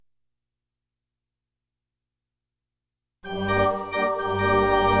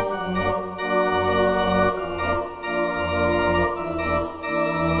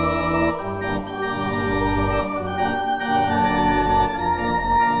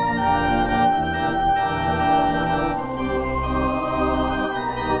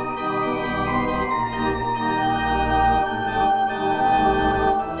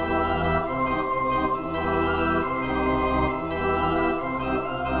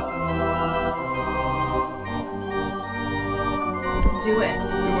Do it.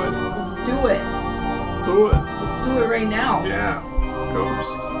 Let's do it. Let's do it. Let's do it. Let's do it right now. Yeah.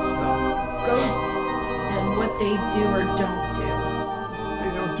 Ghosts and stuff. Ghosts and what they do or don't do. They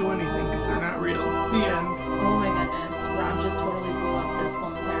don't do anything because they're not real. The end. Oh my goodness. Rob just totally blew up this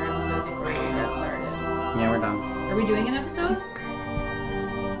whole entire episode before we got started. Yeah, we're done. Are we doing an episode?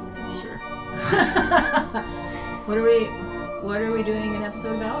 Sure. What are we doing an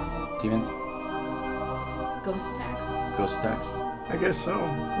episode about? Demons? Ghost attacks? Ghost attacks? I guess so.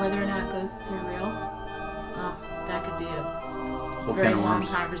 Whether or not ghosts are real? Oh, that could be a Whole very can of long worms.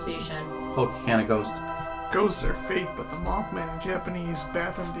 conversation. Whole can of ghost. Ghosts are fake, but the Mothman and Japanese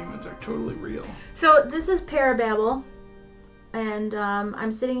bathroom demons are totally real. So this is Parababble, and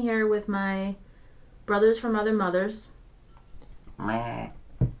I'm sitting here with my brothers from other mothers, Meh.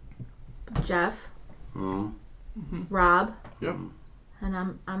 Jeff, Mm. Rob, Yep. and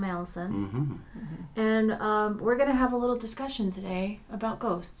I'm Allison. Mm-hmm. And we're going to have a little discussion today about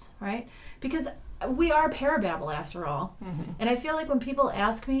ghosts, right? Because we are Parababble after all. Mm-hmm. And I feel like when people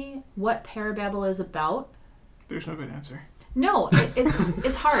ask me what Parababble is about, There's no good answer. no,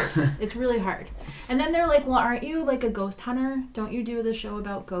 it's hard. It's really hard. And then they're like, well, aren't you like a ghost hunter? Don't you do the show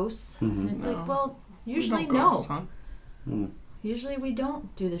about ghosts? Mhm. And it's No. like, well, There's usually ghosts, no. Huh? Mm. Usually we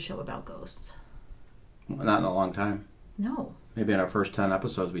don't do the show about ghosts. Well, not in a long time. No. Maybe in our first 10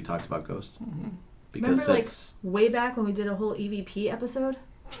 episodes we talked about ghosts. Mm-hmm. Because Remember that's... way back when we did a whole EVP episode?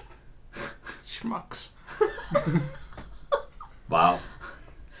 Schmucks. Wow.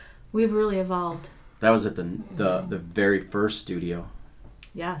 We've really evolved. That was at the very first studio.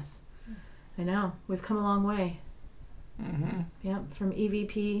 Yes. I know. We've come a long way. Mm-hmm. Yep. From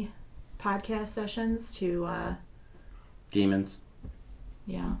EVP podcast sessions to, Demons.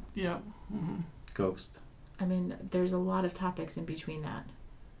 yeah. Yep. Mm-hmm. Ghost. I mean, there's a lot of topics in between that.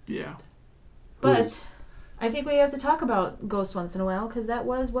 Yeah. But I think we have to talk about ghosts once in a while because that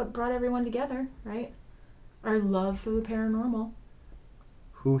was what brought everyone together, right? Our love for the paranormal.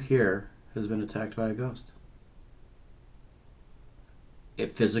 Who here has been attacked by a ghost?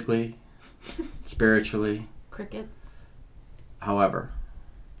 It physically, spiritually, Crickets. however,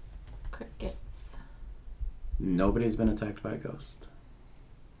 Crickets. nobody's been attacked by a ghost.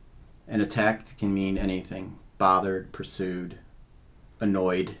 And attacked can mean anything. Bothered, pursued,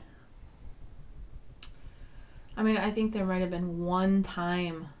 annoyed. I mean, I think there might have been one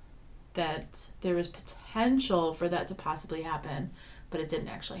time that there was potential for that to possibly happen, but it didn't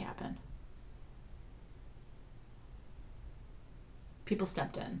actually happen. People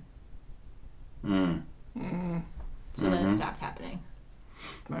stepped in, Mm. Mm-hmm. so then it Mhm. stopped happening.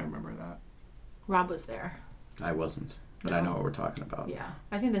 I remember that. Rob was there. I wasn't, but I know what we're talking about. Yeah,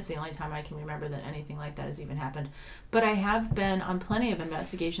 I think that's the only time I can remember that anything like that has even happened. But I have been on plenty of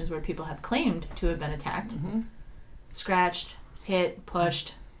investigations where people have claimed to have been attacked, Mm-hmm. scratched, hit,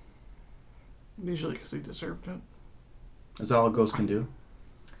 pushed. Usually because they deserved it. Is that all a ghost can do?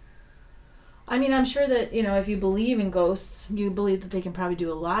 I mean, I'm sure that, you know, if you believe in ghosts, you believe that they can probably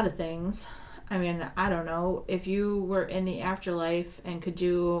do a lot of things. I mean, I don't know. If you were in the afterlife and could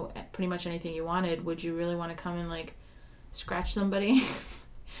do pretty much anything you wanted, would you really want to come and, like, scratch somebody?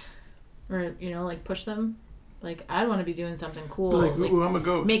 Or, you know, like, push them? Like, I'd want to be doing something cool. Like, ooh, I'm a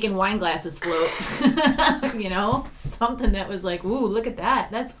ghost. Making wine glasses float. You know? Something that was like, ooh, look at that.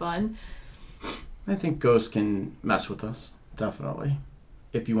 That's fun. I think ghosts can mess with us, definitely.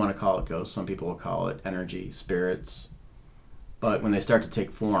 If you want to call it ghosts, some people will call it energy, spirits. But when they start to take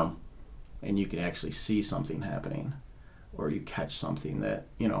form, and you can actually see something happening, or you catch something that,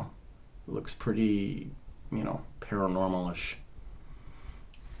 you know, looks pretty, you know, paranormal-ish.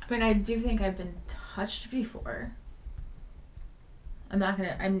 I mean, I do think I've been touched before. I'm not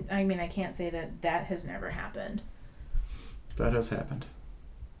gonna, I mean, I can't say that that has never happened. That has happened.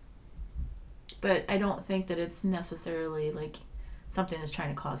 But I don't think that it's necessarily, like, something that's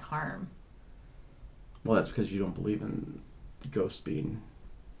trying to cause harm. Well, that's because you don't believe in ghosts being,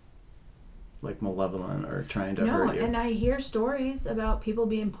 like, malevolent or trying to No, hurt you. and I hear stories about people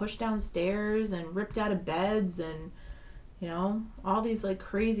being pushed downstairs and ripped out of beds and, you know, all these, like,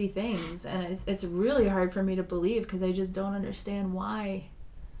 crazy things. And it's really hard for me to believe because I just don't understand why.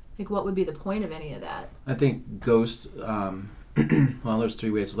 Like, what would be the point of any of that? I think ghosts, well, there's three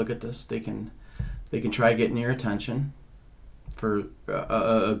ways to look at this. They can try getting your attention for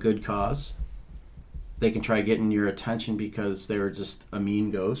a good cause. They can try getting your attention because they were just a mean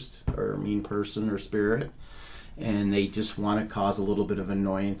ghost or a mean person or spirit, and they just want to cause a little bit of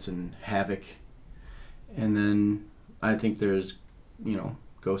annoyance and havoc. And then I think there's, you know,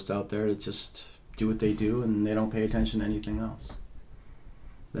 ghosts out there that just do what they do and they don't pay attention to anything else.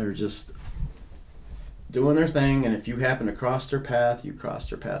 They're just doing their thing, and if you happen to cross their path, you crossed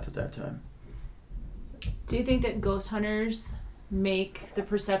their path at that time. Do you think that ghost hunters make the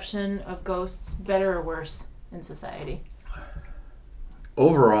perception of ghosts better or worse in society?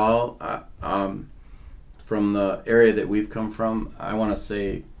 Overall, from the area that we've come from, I want to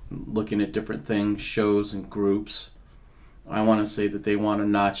say, looking at different things, shows and groups, I want to say that they want to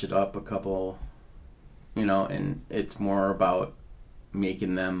notch it up a couple, and it's more about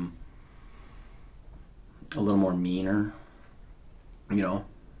making them a little more meaner,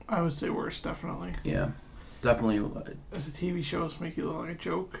 I would say worse, definitely. Yeah, definitely. As the TV shows make you look like a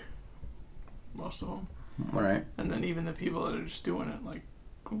joke, most of them. All right. And then even the people that are just doing it, like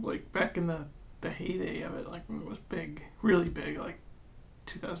back in the heyday of it, like when it was big, really big, like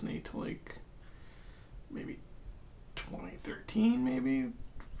 2008 to like maybe 2013, maybe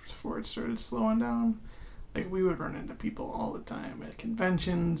before it started slowing down. Like we would run into people all the time at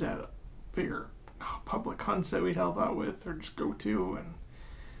conventions, at bigger public hunts that we'd help out with or just go to, and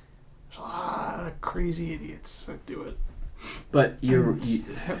there's a lot of crazy idiots that do it. But you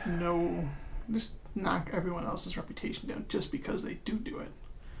have just knock everyone else's reputation down just because they do it.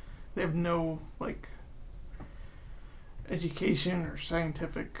 They have no education or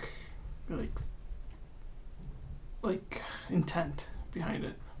scientific intent behind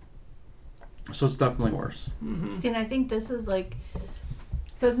it. So it's definitely worse. Mm-hmm. See, and I think this is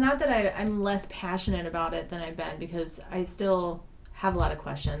so it's not that I'm less passionate about it than I've been, because I still have a lot of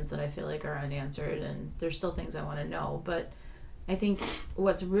questions that I feel like are unanswered, and there's still things I want to know. But I think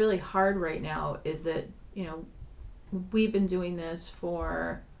what's really hard right now is that, we've been doing this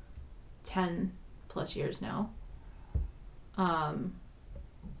for 10 plus years now.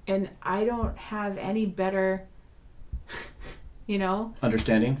 And I don't have any better,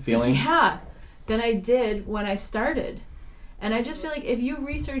 understanding, feeling. Yeah, than I did when I started. And I just feel like if you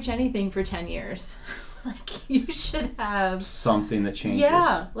research anything for 10 years, you should have something that changes.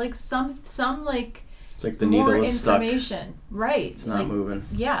 Yeah, some it's like the needle is stuck. Information. Right. It's not moving.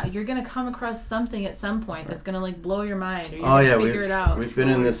 Yeah, you're going to come across something at some point that's going to blow your mind, or you're going to figure it out. We've been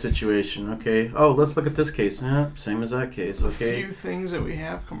in this situation. Okay. Oh, let's look at this case. Yeah, same as that case. Okay. The few things that we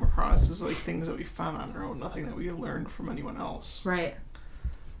have come across is things that we found on our own, nothing that we learned from anyone else. Right.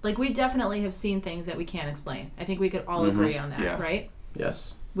 We definitely have seen things that we can't explain. I think we could all agree on that, right?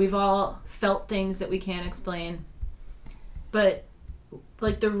 Yes. We've all felt things that we can't explain. But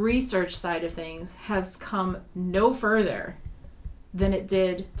the research side of things has come no further than it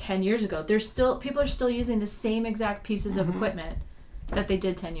did 10 years ago. People are still using the same exact pieces of equipment that they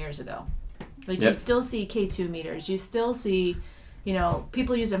did 10 years ago. You still see K2 meters. You still see,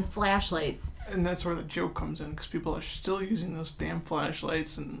 people using flashlights. And that's where the joke comes in, because people are still using those damn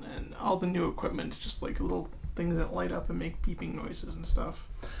flashlights, and all the new equipment is just little things that light up and make beeping noises and stuff.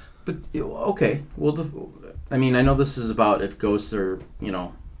 But, okay, well, I know this is about if ghosts are,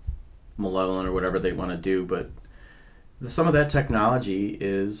 malevolent or whatever they want to do, but some of that technology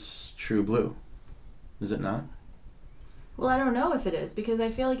is true blue. Is it not? Well, I don't know if it is, because I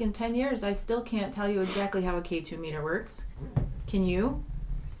feel like in 10 years, I still can't tell you exactly how a K2 meter works. Can you?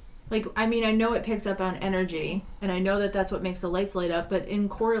 I know it picks up on energy, and I know that that's what makes the lights light up, but in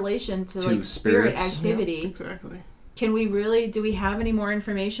correlation to spirit activity. Yeah, exactly. Can we do we have any more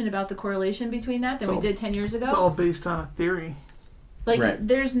information about the correlation between that than we did 10 years ago? It's all based on a theory. Right.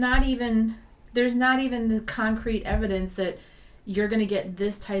 There's not even the concrete evidence that you're going to get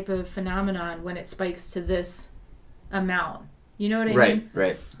this type of phenomenon when it spikes to this amount. You know what I mean?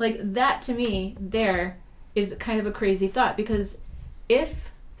 Right. That to me there is kind of a crazy thought, because if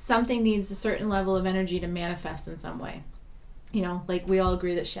something needs a certain level of energy to manifest in some way, we all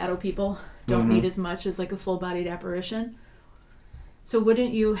agree that shadow people don't need as much as a full-bodied apparition. So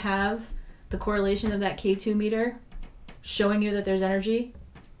wouldn't you have the correlation of that K2 meter showing you that there's energy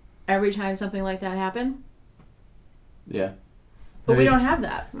every time something like that happened? Yeah. But we don't have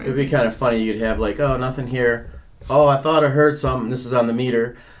that. It'd be kind of funny. You'd have oh, nothing here. Oh, I thought I heard something. This is on the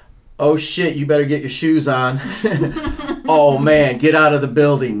meter. Oh shit, you better get your shoes on. Oh man, get out of the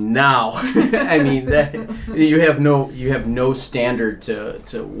building now. You have no standard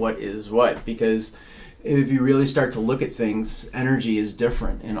to what is what, because if you really start to look at things, energy is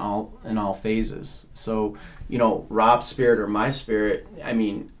different in all phases. So, Rob's spirit or my spirit,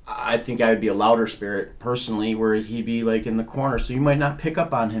 I think I would be a louder spirit personally, where he'd be in the corner, so you might not pick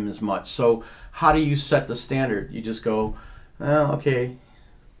up on him as much. So how do you set the standard? You just go, oh, okay,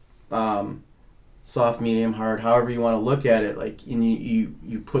 soft, medium, hard, however you want to look at it, and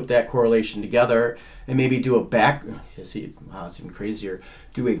you put that correlation together, and maybe do it's even crazier,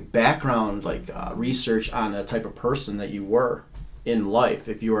 do a background research on the type of person that you were, in life,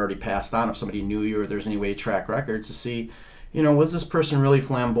 if you already passed on, if somebody knew you or there's any way to track records to see, was this person really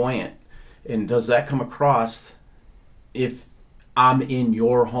flamboyant? And does that come across if I'm in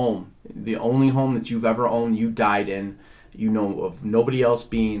your home, the only home that you've ever owned, you died in, of nobody else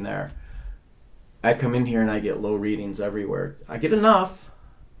being there. I come in here and I get low readings everywhere. I get enough,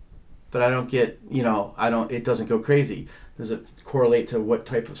 but I don't get, it doesn't go crazy. Does it correlate to what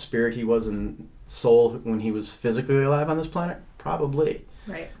type of spirit he was and soul when he was physically alive on this planet? Probably.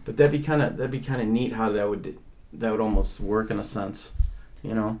 Right. But that'd be kind of neat how that would almost work in a sense,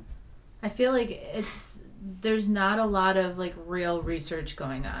 I feel like there's not a lot of like real research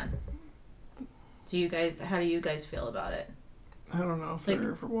going on. How do you guys feel about it? I don't know if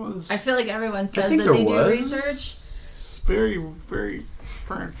there ever was. I feel like everyone says that they do research. It's very, very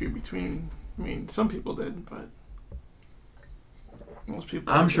far and few between. I mean, some people did, but most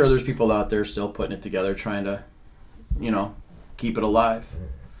people. I'm sure there's people out there still putting it together, trying to, keep it alive.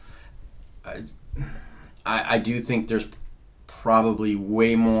 I do think there's probably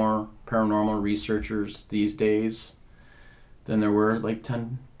way more paranormal researchers these days than there were like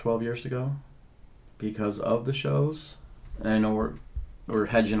 10, 12 years ago because of the shows. And I know we're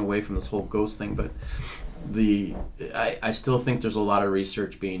hedging away from this whole ghost thing, but I still think there's a lot of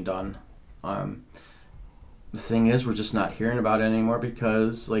research being done. The thing is, we're just not hearing about it anymore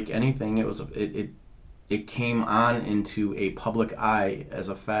because, like anything, it came on into a public eye as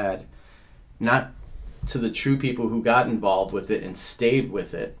a fad, not to the true people who got involved with it and stayed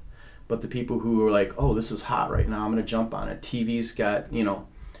with it, but the people who were like, oh, this is hot right now, I'm going to jump on it. TV's got,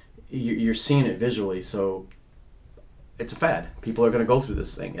 you're seeing it visually, so it's a fad. People are going to go through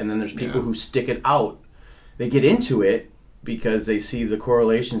this thing. And then there's people who stick it out. They get into it because they see the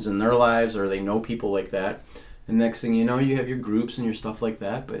correlations in their lives or they know people like that. And next thing you know, you have your groups and your stuff like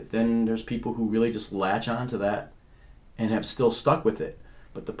that. But then there's people who really just latch onto that and have still stuck with it.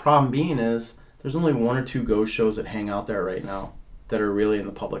 But the problem being is there's only 1 or 2 ghost shows that hang out there right now that are really in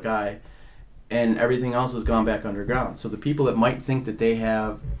the public eye. And everything else has gone back underground. So the people that might think that they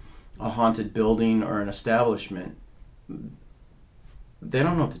have a haunted building or an establishment, they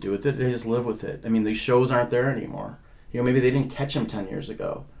don't know what to do with it. They just live with it. I mean, these shows aren't there anymore. Maybe they didn't catch them 10 years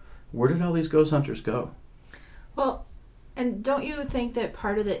ago. Where did all these ghost hunters go? Well, and don't you think that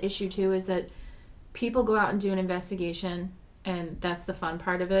part of the issue too is that people go out and do an investigation and that's the fun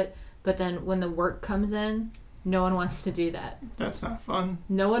part of it, but then when the work comes in, no one wants to do that. That's not fun.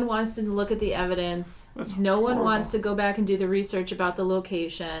 No one wants to look at the evidence. No one wants to go back and do the research about the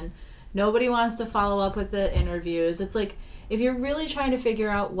location. Nobody wants to follow up with the interviews. It's like, if you're really trying to figure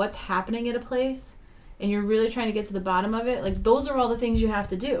out what's happening at a place and you're really trying to get to the bottom of it, like those are all the things you have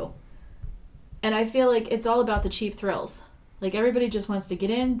to do. And I feel like it's all about the cheap thrills. Like everybody just wants to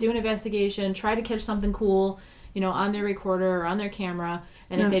get in, do an investigation, try to catch something cool, on their recorder or on their camera.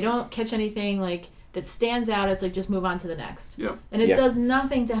 And if they don't catch anything like that stands out, it's like just move on to the next. Yep. And it does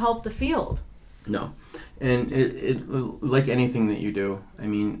nothing to help the field. No. And it like anything that you do, I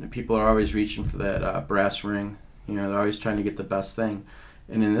mean, people are always reaching for that brass ring. They're always trying to get the best thing.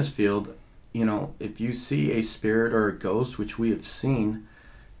 And in this field, if you see a spirit or a ghost, which we have seen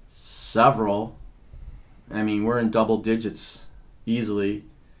several, I mean, we're in double digits easily,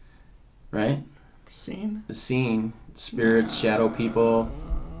 right? Seen spirits, shadow people.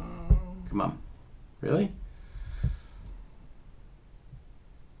 Come on. Really?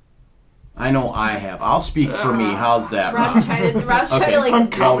 I know I have. I'll speak for me. How's that, Rob? Rob's trying to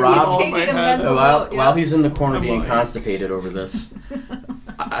like, Rob, he's taking a mental note. While he's in the corner being constipated over this,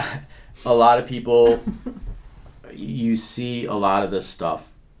 a lot of people, you see a lot of this stuff,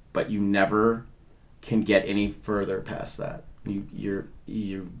 but you never can get any further past that. You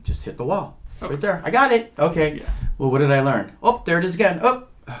just hit the wall. It's right there. I got it. Okay. Yeah. Well, what did I learn? Oh, there it is again. Oh,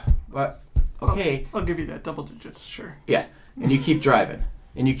 what? Okay. I'll give you that double digits, sure. Yeah, and you keep driving.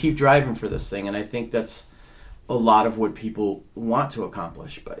 And you keep driving for this thing, and I think that's a lot of what people want to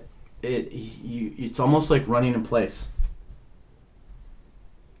accomplish. But it's almost like running in place.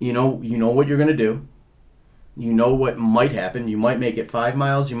 You know what you're going to do. You know what might happen. You might make it 5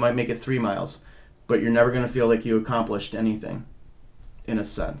 miles. You might make it 3 miles. But you're never going to feel like you accomplished anything, in a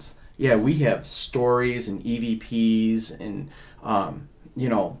sense. Yeah, we have stories and EVPs and,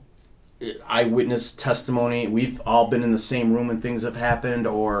 eyewitness testimony. We've all been in the same room when things have happened,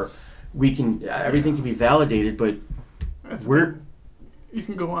 or everything can be validated, but you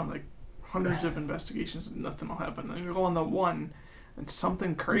can go on like hundreds of investigations and nothing will happen. And you go on the one and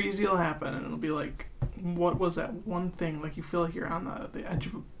something crazy will happen and it'll be like, what was that one thing? Like you feel like you're on the edge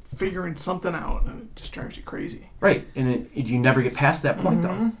of figuring something out and it just drives you crazy. Right. And you never get past that point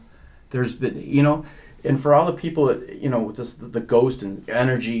though. There's been, And for all the people that, with this, the ghost and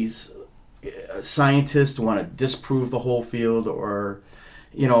energies, scientists want to disprove the whole field, or,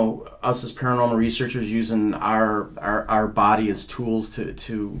 us as paranormal researchers using our body as tools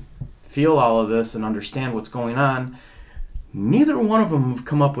to feel all of this and understand what's going on, neither one of them have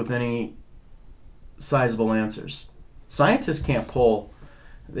come up with any sizable answers. Scientists can't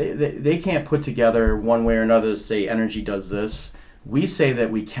they can't put together one way or another to say energy does this. We say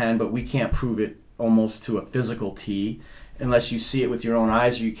that we can, but we can't prove it almost to a physical T unless you see it with your own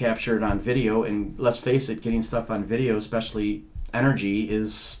eyes or you capture it on video. And let's face it, getting stuff on video, especially energy,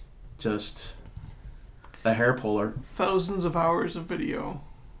 is just a hair puller. Thousands of hours of video,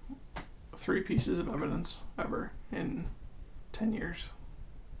 3 pieces of evidence ever in 10 years.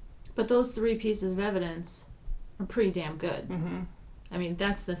 But those 3 pieces of evidence are pretty damn good. Mm-hmm. I mean,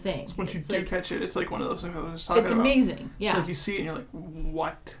 that's the thing. So once you do catch it, it's like one of those things I was just talking about. It's amazing, yeah. It's like you see it and you're like,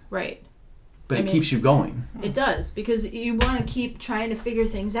 what? Right. But it keeps you going. It does, because you want to keep trying to figure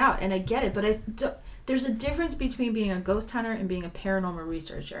things out, and I get it, but there's a difference between being a ghost hunter and being a paranormal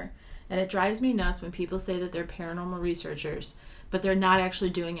researcher. And it drives me nuts when people say that they're paranormal researchers, but they're not actually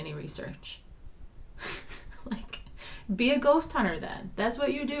doing any research. Like, be a ghost hunter then. That's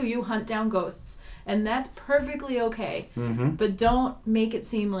what you do. You hunt down ghosts. And that's perfectly okay. Mm-hmm. But don't make it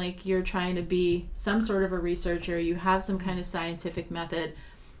seem like you're trying to be some sort of a researcher. You have some kind of scientific method.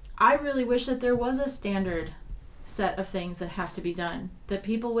 I really wish that there was a standard set of things that have to be done that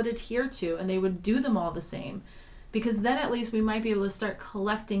people would adhere to, and they would do them all the same. Because then at least we might be able to start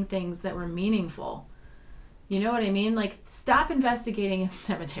collecting things that were meaningful. You know what I mean? Like, stop investigating in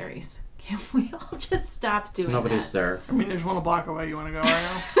cemeteries. Can we all just stop doing Nobody's that? there. I mean, there's one a block away. You want to go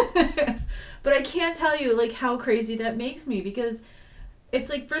right now? But I can't tell you, like, how crazy that makes me, because it's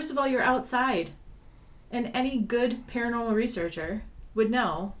like, first of all, you're outside. And any good paranormal researcher would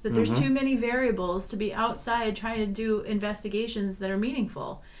know that there's too many variables to be outside trying to do investigations that are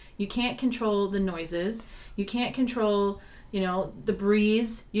meaningful. You can't control the noises. You can't control, the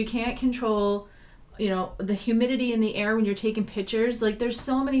breeze. You can't control, the humidity in the air when you're taking pictures. Like, there's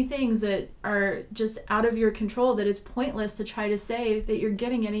so many things that are just out of your control that it's pointless to try to say that you're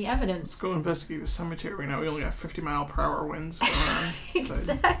getting any evidence. Let's go investigate the cemetery right now. We only got 50-mile-per-hour winds going on.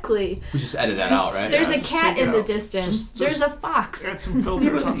 Exactly. We just edit that out, right? There's a cat in the distance. There's a fox. Add some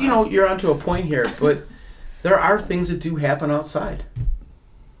filters on that. You're onto a point here, but there are things that do happen outside.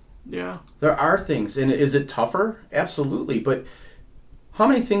 Yeah. There are things. And is it tougher? Absolutely. But how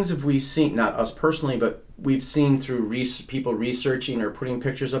many things have we seen, not us personally, but we've seen through people researching or putting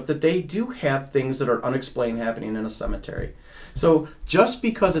pictures up, that they do have things that are unexplained happening in a cemetery. So just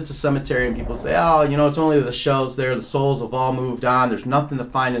because it's a cemetery and people say, it's only the shells there, the souls have all moved on, there's nothing to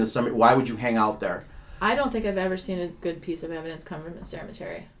find in the cemetery, why would you hang out there? I don't think I've ever seen a good piece of evidence come from a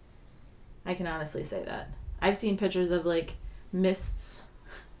cemetery. I can honestly say that. I've seen pictures of, like, mists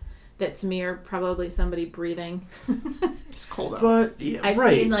that to me are probably somebody breathing. It's cold out. But yeah, I've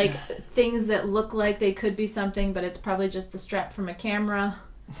right. seen, like, things that look like they could be something, but it's probably just the strap from a camera.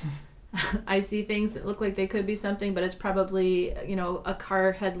 I see things that look like they could be something, but it's probably, a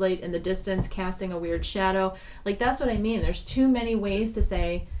car headlight in the distance casting a weird shadow. Like, that's what I mean. There's too many ways to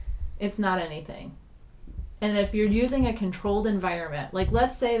say it's not anything. And if you're using a controlled environment, like,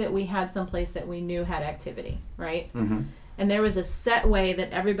 let's say that we had some place that we knew had activity, right? Mm-hmm. And there was a set way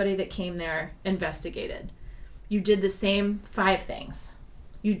that everybody that came there investigated. You did the same 5 things.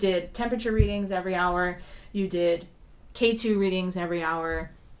 You did temperature readings every hour. You did K2 readings every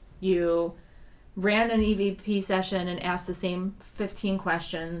hour. You ran an EVP session and asked the same 15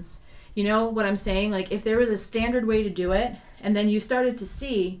 questions. You know what I'm saying? Like, if there was a standard way to do it, and then you started to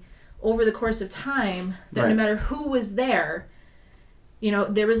see over the course of time that no matter who was there,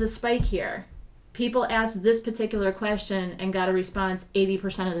 there was a spike here. People asked this particular question and got a response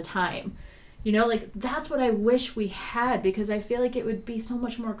 80% of the time. That's what I wish we had, because I feel like it would be so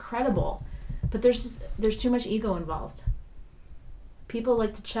much more credible. But there's too much ego involved. People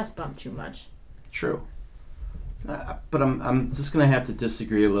like to chest bump too much. True. But I'm just going to have to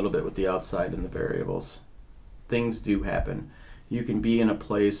disagree a little bit with the outside and the variables. Things do happen. You can be in a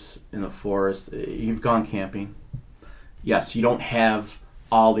place in the forest. You've gone camping. Yes, you don't have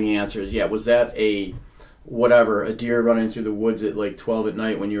all the answers. Yeah, was that a deer running through the woods at like 12 at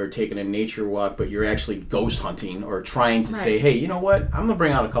night when you were taking a nature walk, but you're actually ghost hunting or trying to say, hey, you know what? I'm going to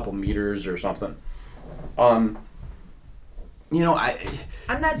bring out a couple meters or something. I'm not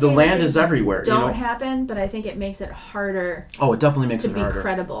saying the land is everywhere. Don't happen, but I think it makes it harder. Oh, it definitely makes it harder to be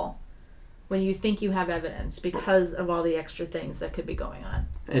credible when you think you have evidence because of all the extra things that could be going on.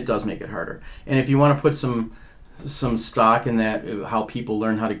 It does make it harder. And if you want to put some some stock in that, how people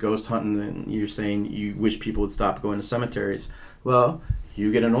learn how to ghost hunt, and then you're saying you wish people would stop going to cemeteries. Well,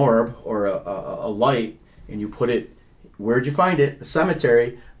 you get an orb or a light and you put it, where'd you find it? A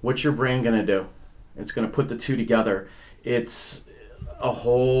cemetery. What's your brain going to do? It's going to put the two together. It's a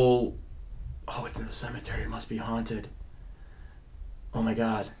whole, oh, it's in the cemetery. It must be haunted. Oh my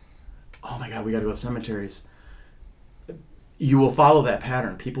God, we got to go to cemeteries. You will follow that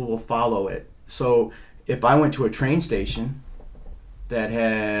pattern. People will follow it. So if I went to a train station that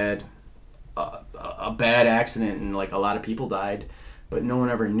had a bad accident and like a lot of people died, but no one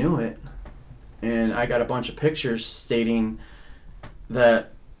ever knew it, and I got a bunch of pictures stating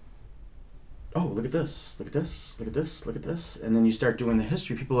that, oh, look at this, look at this, look at this, look at this, and then you start doing the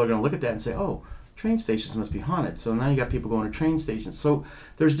history, people are going to look at that and say, oh, train stations must be haunted. So now you got people going to train stations. So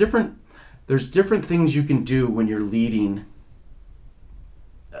there's different things you can do when you're leading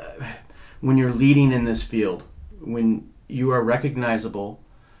in this field. When you are recognizable,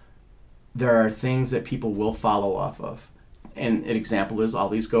 there are things that people will follow off of. And an example is all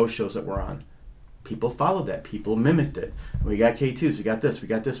these ghost shows that we're on. People followed that. People mimicked it. We got K2s. We got this. We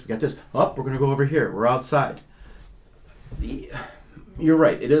got this. We got this. Oh, we're going to go over here. We're outside. You're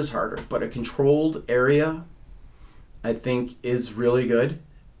right. It is harder. But a controlled area, I think, is really good.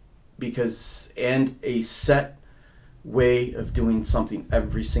 And a set way of doing something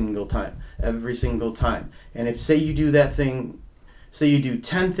every single time. And if, say you do that thing, say you do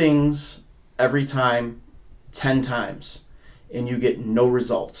 10 things every time, 10 times, and you get no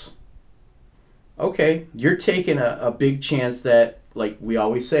results. Okay, you're taking a big chance that, like we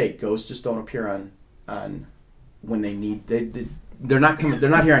always say, ghosts just don't appear on when they need. They're not coming. They're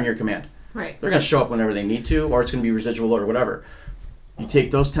not here on your command. Right. They're going to show up whenever they need to, or it's going to be residual or whatever. You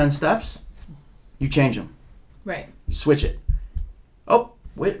take those 10 steps, you change them. Right. You switch it. Oh,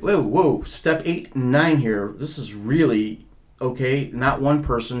 wait, whoa. Step 8 and 9 here. This is really okay. Not one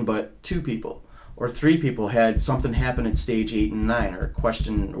person, but 2 people. Or 3 people had something happen at stage 8 and 9, or a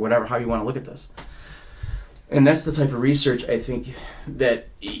question, or whatever, how you want to look at this. And that's the type of research I think that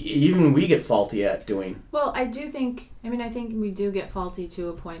even we get faulty at doing. Well, I think we do get faulty to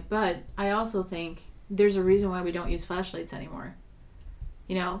a point, but I also think there's a reason why we don't use flashlights anymore.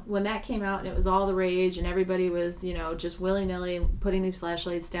 You know, when that came out and it was all the rage and everybody was, just willy-nilly putting these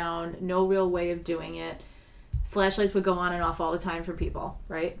flashlights down, no real way of doing it. Flashlights would go on and off all the time for people,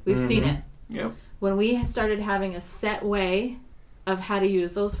 right? We've seen it. Yep. When we started having a set way of how to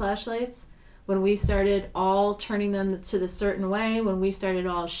use those flashlights, when we started all turning them to the certain way, when we started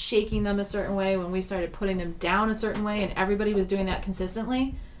all shaking them a certain way, when we started putting them down a certain way, and everybody was doing that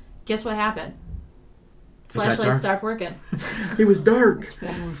consistently, guess what happened? Flashlights stopped working. It was dark. That's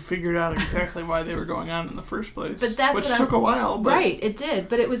when we figured out exactly why they were going on in the first place. But that's which took a while. But... Right, it did.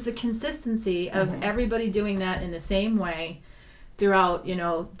 But it was the consistency of everybody doing that in the same way throughout,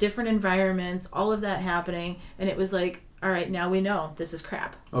 different environments, all of that happening. And it was like, all right, now we know this is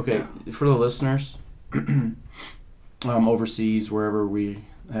crap. Okay, for the listeners, overseas, wherever we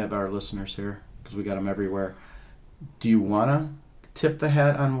have our listeners here, because we got them everywhere, do you want to tip the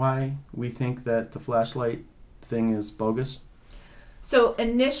hat on why we think that the flashlight thing is bogus? So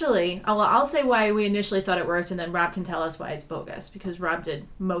initially, I'll say why we initially thought it worked, and then Rob can tell us why it's bogus, because Rob did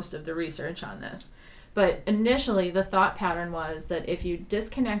most of the research on this. But initially, the thought pattern was that if you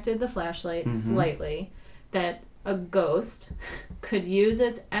disconnected the flashlight slightly, that a ghost could use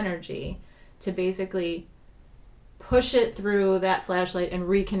its energy to basically push it through that flashlight and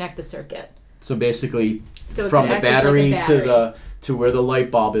reconnect the circuit. So basically, from the battery, to where the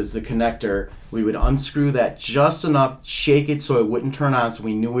light bulb is, the connector, we would unscrew that just enough, shake it so it wouldn't turn on, so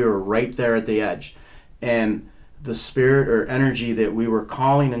we knew we were right there at the edge. And the spirit or energy that we were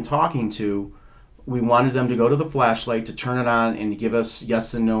calling and talking to, we wanted them to go to the flashlight to turn it on and give us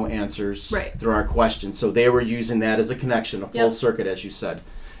yes and no answers through our questions. So they were using that as a connection, a full circuit, as you said.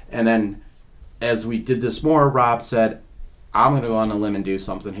 And then as we did this more, Rob said, I'm going to go on a limb and do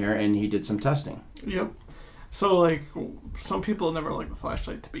something here, and he did some testing. Yep. So, like, some people never liked the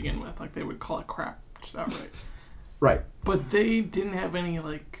flashlight to begin with. Like, they would call it crap, just outright. Right. But they didn't have any,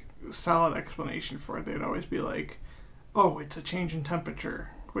 like, solid explanation for it. They'd always be like, oh, it's a change in temperature,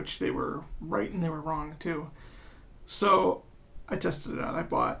 which they were right and they were wrong, too. So, I tested it out. I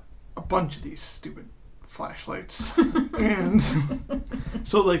bought a bunch of these stupid flashlights. And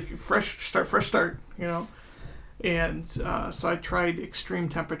so, like, fresh start, And so I tried extreme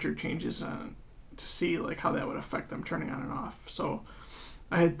temperature changes to see like how that would affect them turning on and off. So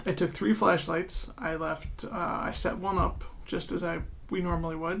I took 3 flashlights. I set one up just as we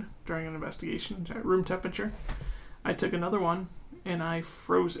normally would during an investigation at room temperature. I took another one and I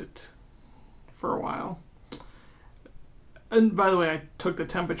froze it for a while. And by the way, I took the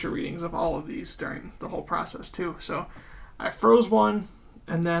temperature readings of all of these during the whole process too. So I froze one,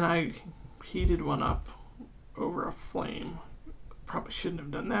 and then I heated one up over a flame. Probably shouldn't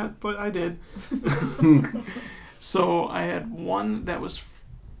have done that, but I did. So I had one that was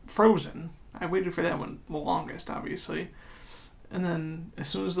frozen. I waited for that one the longest, obviously. And then as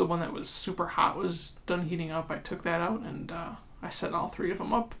soon as the one that was super hot was done heating up, I took that out and I set all three of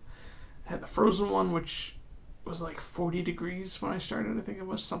them up. I had the frozen one, which was like 40 degrees when I started. I think it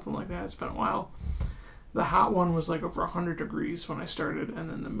was something like that. It's been a while. The hot one was like over 100 degrees when I started, and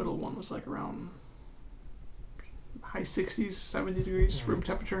then the middle one was like around high 60s, 70 degrees room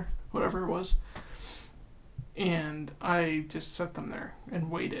temperature, whatever it was. And I just set them there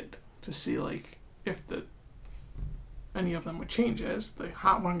and waited to see like if any of them would change as the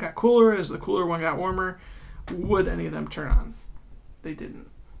hot one got cooler, as the cooler one got warmer. Would any of them turn on? They didn't.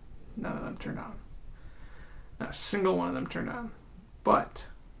 None of them turned on. Not a single one of them turned on. But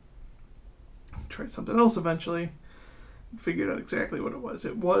I tried something else eventually. Figured out exactly what it was.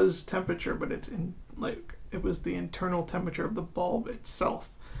 It was temperature, but it was the internal temperature of the bulb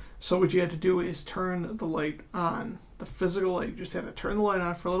itself. So what you had to do is turn the light on. The physical light. You just had to turn the light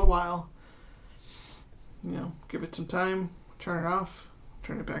on for a little while. Give it some time. Turn it off.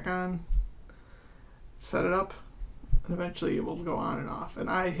 Turn it back on. Set it up. And eventually it will go on and off. And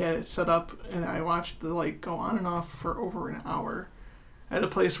I had it set up and I watched the light go on and off for over an hour at a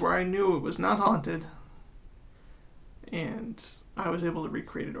place where I knew it was not haunted. And I was able to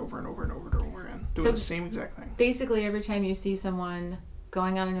recreate it over and over and over and over again. Doing the same exact thing. Basically, every time you see someone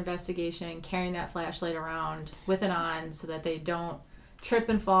going on an investigation, carrying that flashlight around with it on so that they don't trip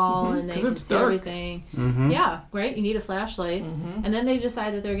and fall and they can see everything. Mm-hmm. Yeah, right? You need a flashlight. Mm-hmm. And then they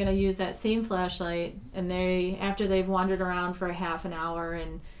decide that they're going to use that same flashlight, and after they've wandered around for a half an hour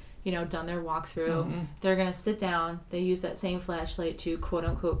and done their walkthrough, they're going to sit down, they use that same flashlight to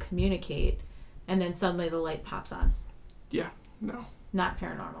quote-unquote communicate, and then suddenly the light pops on. Yeah, no. Not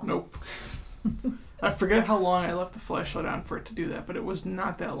paranormal. Nope. I forget how long I left the flashlight on for it to do that, but it was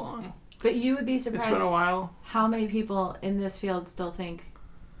not that long. But you would be surprised. It's been a while. How many people in this field still think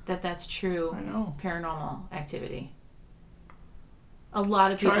that that's true paranormal activity? A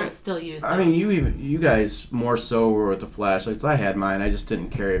lot of people still use those. I mean, you guys more so were with the flashlights. I had mine. I just didn't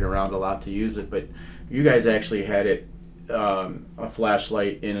carry it around a lot to use it. But you guys actually had it, a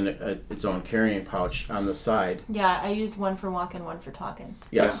flashlight in its own carrying pouch on the side. Yeah, I used one for walking, one for talking.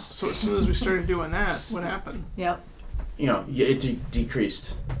 Yes. Yeah. So as soon as we started doing that, what happened? Yep. It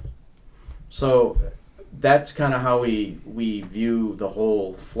decreased. So that's kind of how we view the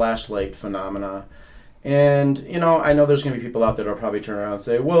whole flashlight phenomena. And, I know there's going to be people out there that will probably turn around and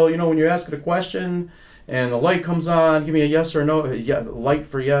say, well, when you're asking a question and the light comes on, give me a yes or no, light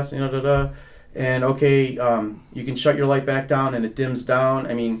for yes, and okay, you can shut your light back down and it dims down.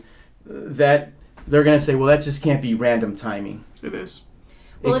 I mean, that they're going to say, well, that just can't be random timing. It is.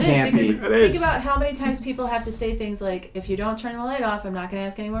 Well, it is, because think about how many times people have to say things like, if you don't turn the light off, I'm not going to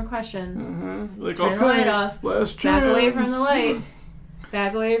ask any more questions. Mm-hmm. Like, turn the light off. Back away from the light.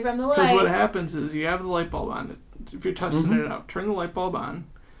 Back away from the light. Because what happens is you have the light bulb on. If you're testing it out, turn the light bulb on.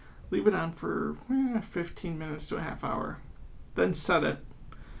 Leave it on for 15 minutes to a half hour. Then set it.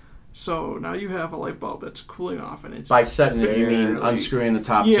 So now you have a light bulb that's cooling off, and it's by setting it, you mean unscrewing the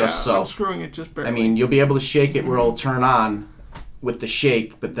top just so. Yeah, unscrewing it just barely. I mean, you'll be able to shake it where it'll turn on with the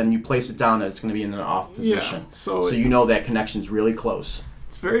shake, but then you place it down and it's going to be in an off position. Yeah, so that connection's really close.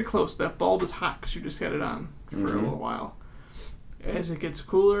 It's very close. That bulb is hot because you just had it on for a little while. As it gets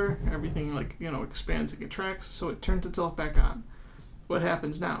cooler, everything expands and contracts, so it turns itself back on. What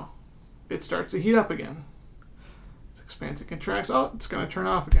happens now? It starts to heat up again. It expands and contracts. Oh, it's going to turn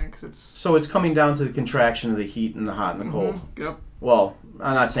off again because it's... So it's coming down to the contraction of the heat and the hot and the cold. Yep. Well,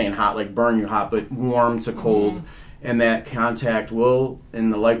 I'm not saying hot like burn you hot, but warm to cold. And that contact will,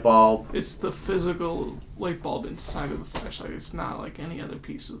 in the light bulb... It's the physical light bulb inside of the flashlight. It's not like any other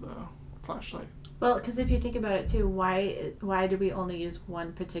piece of the flashlight. Well, because if you think about it too, why do we only use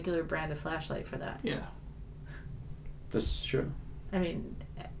one particular brand of flashlight for that? Yeah. This is true. I mean,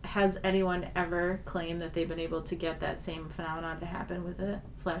 has anyone ever claimed that they've been able to get that same phenomenon to happen with a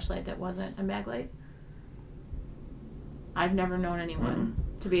flashlight that wasn't a mag light? I've never known anyone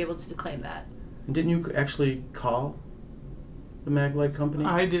to be able to claim that. And didn't you actually call the mag light company?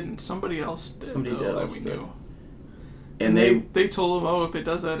 I didn't. Somebody else did. Somebody did. That we knew. And they told them, if it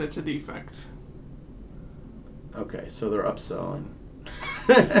does that, it's a defect. Okay, so they're upselling.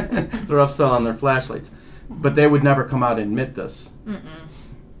 They're upselling their flashlights, but they would never come out and admit this.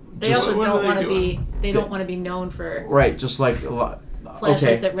 They also don't want to be. They don't want to be known for. Right, just like a lot. flashlights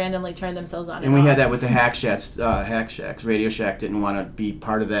okay. that randomly turn themselves on. And we off. had that with the Hack Shacks. Radio Shack didn't want to be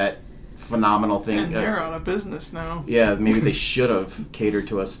part of that phenomenal thing. And they're out of business now. Yeah, maybe they should have catered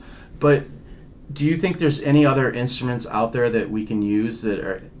to us. But do you think there's any other instruments out there that we can use that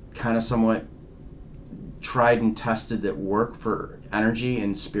are kind of somewhat tried and tested that work for energy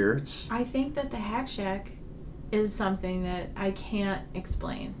and spirits? I think that the Hack Shack is something that I can't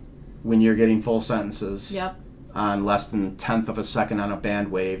explain. When you're getting full sentences Yep. on less than a tenth of a second on a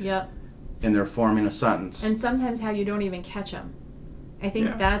band wave, Yep. and they're forming a sentence. And sometimes how you don't even catch them. I think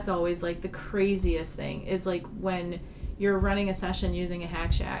Yeah. that's always like the craziest thing is like when you're running a session using a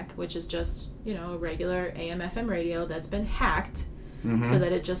Hack Shack, which is just, a regular AM FM radio that's been hacked Mhm. so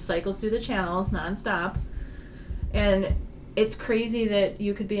that it just cycles through the channels nonstop. And it's crazy that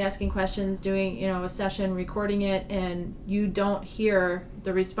you could be asking questions, doing, a session, recording it, and you don't hear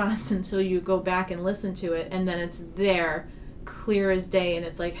the response until you go back and listen to it, and then it's there, clear as day, and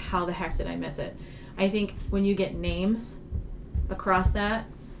it's like, how the heck did I miss it? I think when you get names across that,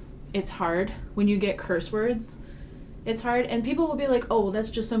 it's hard. When you get curse words, it's hard, and people will be like, oh, well,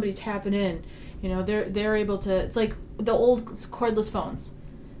 that's just somebody tapping in. They're able to, it's like the old cordless phones.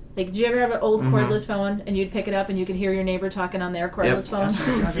 Like, did you ever have an old cordless phone and you'd pick it up and you could hear your neighbor talking on their cordless phone?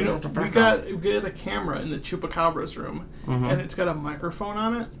 We got a camera in the Chupacabra's room, and it's got a microphone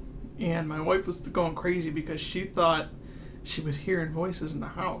on it. And my wife was going crazy because she thought she was hearing voices in the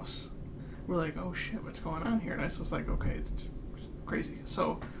house. We're like, oh shit, what's going on here? And I was just like, okay, it's crazy.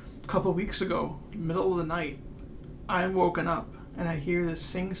 So, a couple weeks ago, middle of the night, I'm woken up and I hear this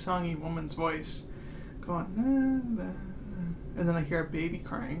sing-songy woman's voice going, nah, nah. And then I hear a baby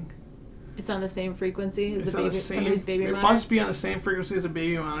crying. It's on the same frequency as It's the on baby, the same, somebody's baby it monitor? must be on the same frequency as a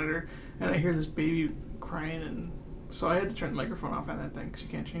baby monitor. And I hear this baby crying, and so I had to turn the microphone off on that thing because you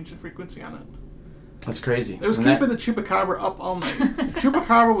can't change the frequency on it. That's crazy. It was keeping the Chupacabra up all night.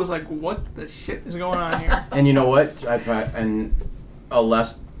 Chupacabra was like, what the shit is going on here? And you know what? And a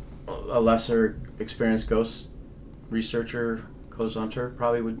lesser experienced ghost researcher, ghost hunter,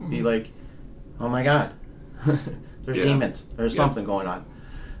 probably would be like, oh my god, there's demons. There's something going on.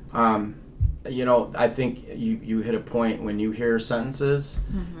 I think you hit a point when you hear sentences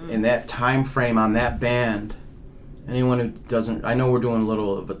in that time frame on that band. Anyone who doesn't, I know we're doing a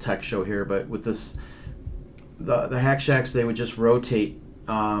little of a tech show here, but with this, the Hack Shacks, they would just rotate.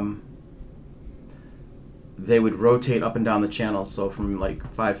 They would rotate up and down the channel, so from like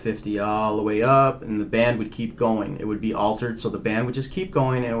 550 all the way up, and the band would keep going. It would be altered, so the band would just keep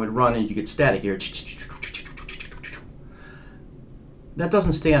going, and it would run, and you get static here. That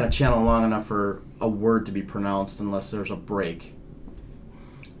doesn't stay on a channel long enough for a word to be pronounced unless there's a break.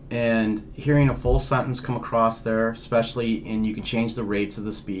 And hearing a full sentence come across there, especially, and you can change the rates of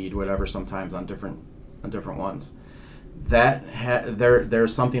the speed, whatever, sometimes on different ones.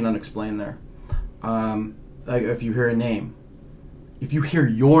 There's something unexplained there. Like if you hear a name, if you hear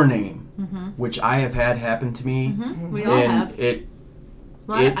your name, which I have had happen to me, we all have.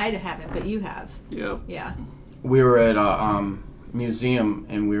 I haven't, but you have. Yep. Yeah. We were at a museum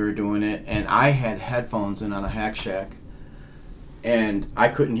and we were doing it, and I had headphones in on a Hack Shack, and I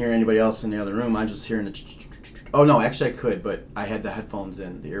couldn't hear anybody else in the other room. I was just hearing the. Oh no, actually I could, but I had the headphones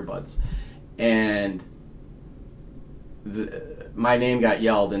in, the earbuds, and my name got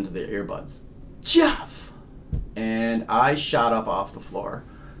yelled into the earbuds. Jeff! And I shot up off the floor,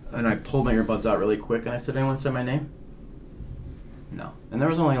 and I pulled my earbuds out really quick, and I said, anyone say my name? No. And there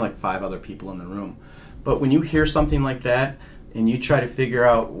was only like 5 other people in the room. But when you hear something like that, and you try to figure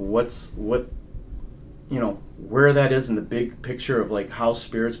out where that is in the big picture of like how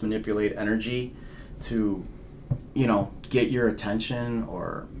spirits manipulate energy to, get your attention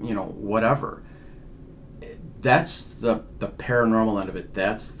or, whatever. That's the paranormal end of it.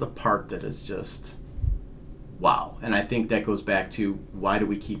 That's the part that is just wow. And I think that goes back to, why do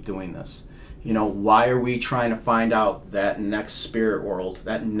we keep doing this? Why are we trying to find out that next spirit world,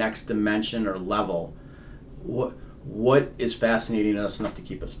 that next dimension or level? What is fascinating us enough to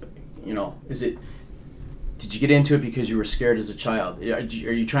keep us, did you get into it because you were scared as a child? Are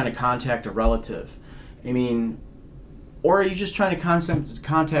you trying to contact a relative? Or are you just trying to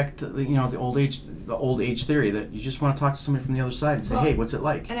contact the old age theory that you just want to talk to somebody from the other side and say, hey, what's it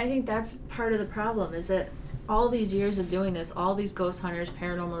like? And I think that's part of the problem, is that all these years of doing this, all these ghost hunters,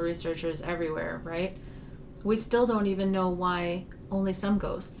 paranormal researchers everywhere, right? We still don't even know why only some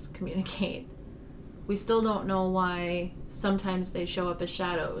ghosts communicate. We still don't know why sometimes they show up as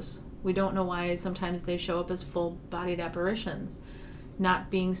shadows. We don't know why sometimes they show up as full-bodied apparitions, not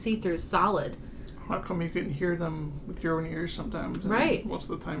being see-through, solid. How come you can hear them with your own ears sometimes? Right. Most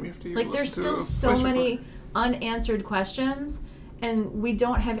of the time you have to Like, there's still so many unanswered questions, and we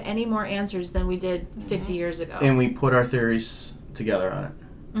don't have any more answers than we did 50 years ago. And we put our theories together on it.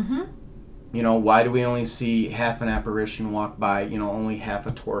 Mm-hmm. You know, why do we only see half an apparition walk by, you know, only half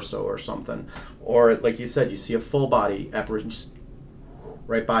a torso or something? Or, like you said, you see a full body apparition just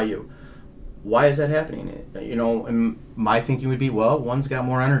right by you. Why is that happening? You know, and my thinking would be, well, one's got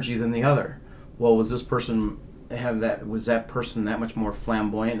more energy than the other. Well, was that person that much more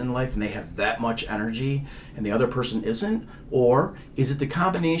flamboyant in life and they have that much energy and the other person isn't? Or is it the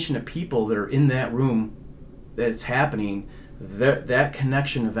combination of people that are in that room that's happening, that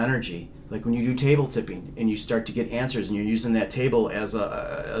connection of energy? Like when you do table tipping and you start to get answers and you're using that table as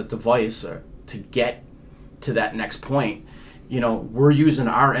a device to get to that next point, you know, we're using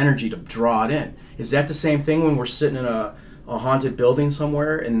our energy to draw it in. Is that the same thing when we're sitting in a haunted building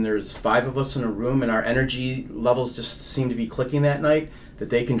somewhere and there's 5 of us in a room and our energy levels just seem to be clicking that night, that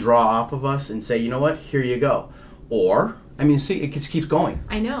they can draw off of us and say, you know what, here you go? Or, I mean, see, it just keeps going.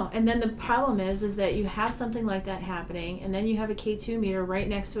 I know. And then the problem is that you have something like that happening, and then you have a K2 meter right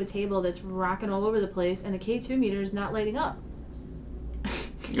next to a table that's rocking all over the place, and the K2 meter is not lighting up.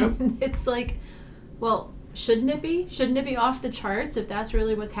 Yep. It's like, well, shouldn't it be? Shouldn't it be off the charts if that's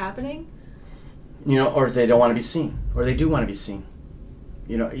really what's happening? You know, or they don't want to be seen, or they do want to be seen.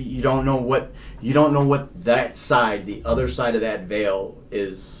 You know, you don't know what that side, the other side of that veil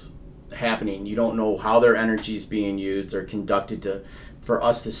is happening. You don't know how their energy is being used or conducted for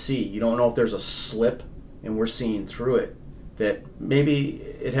us to see. You don't know if there's a slip and we're seeing through it, that maybe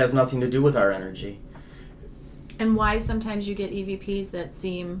it has nothing to do with our energy. And why sometimes you get EVPs that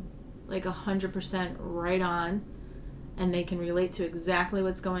seem like 100% right on and they can relate to exactly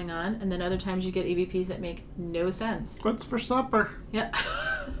what's going on, and then other times you get EVPs that make no sense. What's for supper? Yeah.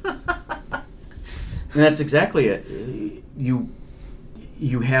 And that's exactly it.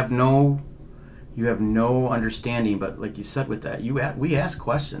 You have no understanding, but like you said with that, we ask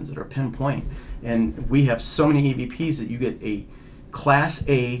questions that are pinpoint, and we have so many EVPs that you get a Class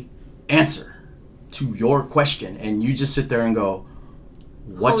A answer to your question, and you just sit there and go,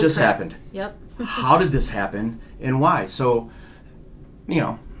 what Holy just crap. happened? Yep. How did this happen, and why? So, you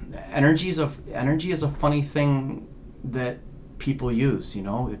know, energy is a funny thing that people use. You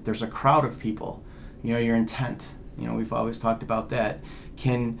know, if there's a crowd of people, you know, your intent. You know, we've always talked about that.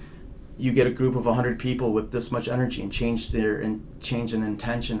 Can you get a group of 100 people with this much energy and change an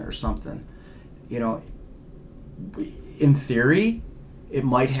intention or something? You know, in theory, it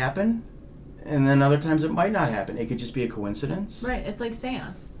might happen, and then other times it might not happen. It could just be a coincidence. Right. It's like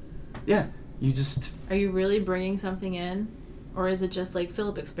seance. Yeah. You just... Are you really bringing something in? Or is it just like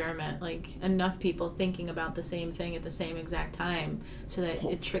Philip experiment, like enough people thinking about the same thing at the same exact time so that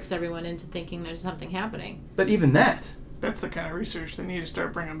it tricks everyone into thinking there's something happening? But even that... That's the kind of research they need to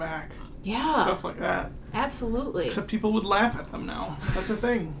start bringing back. Yeah. Stuff like that. Absolutely. Except people would laugh at them now. That's the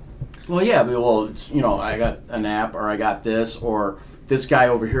thing. Well, yeah, it's, you know, I got an app, or I got this, or this guy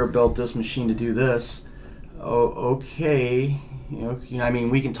over here built this machine to do this. Oh, okay. You know, I mean,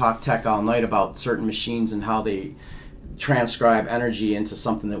 we can talk tech all night about certain machines and how they transcribe energy into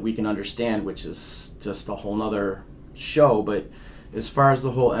something that we can understand, which is just a whole nother show. But as far as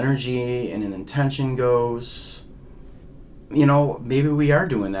the whole energy and an intention goes, you know, maybe we are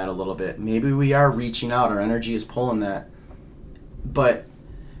doing that a little bit. Maybe we are reaching out. Our energy is pulling that. But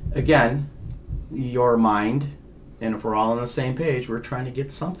again, your mind, and if we're all on the same page, we're trying to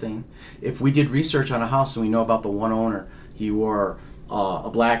get something. If we did research on a house and we know about the one owner, he wore a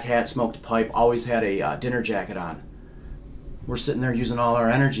black hat, smoked a pipe, always had a dinner jacket on. We're sitting there using all our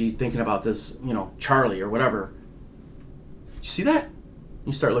energy thinking about this, you know, Charlie or whatever. You see that?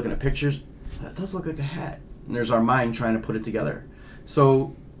 You start looking at pictures. That does look like a hat. And there's our mind trying to put it together.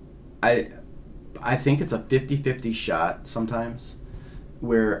 So I think it's a 50-50 shot sometimes,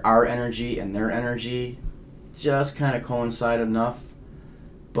 where our energy and their energy just kind of coincide enough,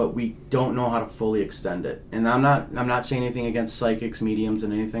 but we don't know how to fully extend it. And I'm not saying anything against psychics, mediums,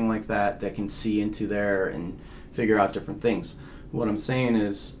 and anything like that can see into there and figure out different things. What I'm saying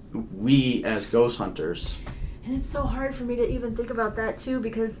is, we as ghost hunters... And it's so hard for me to even think about that too,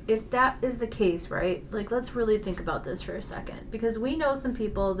 because if that is the case, right, like let's really think about this for a second, because we know some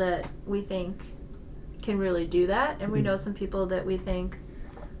people that we think can really do that, and we know some people that we think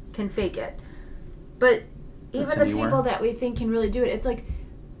can fake it. But even the people that we think can really do it, it's like,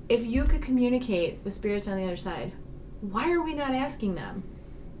 if you could communicate with spirits on the other side, why are we not asking them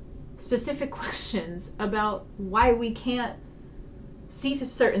specific questions about why we can't see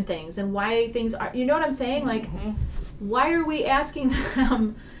certain things and why things are, you know what I'm saying? Like, why are we asking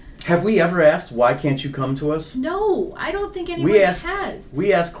them? Have we ever asked, why can't you come to us? No, I don't think anyone has.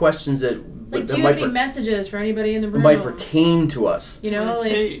 We ask questions that Like, It do you might have any messages for anybody in the It room? might pertain to us. You know,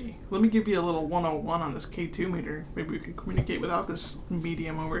 like hey, let me give you a little 101 on this K2 meter. Maybe we can communicate without this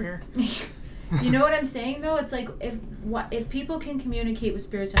medium over here. you know what I'm saying though? It's like if people can communicate with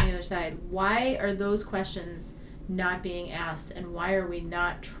spirits on the other side, why are those questions not being asked, and why are we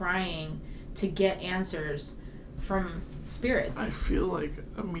not trying to get answers from spirits? I feel like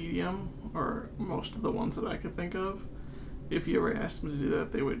a medium, or most of the ones that I could think of, if you ever asked them to do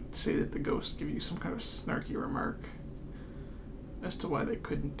that, they would say that the ghosts give you some kind of snarky remark as to why they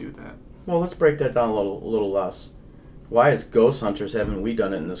couldn't do that. Well, let's break that down a little less. Why, as ghost hunters, haven't we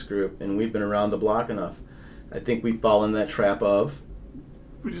done it in this group? And we've been around the block enough. I think we fall in that trap of.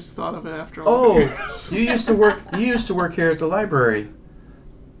 We just thought of it after all the years. Oh, you used to work. You used to work here at the library.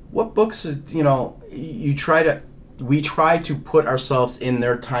 What books? We try to put ourselves in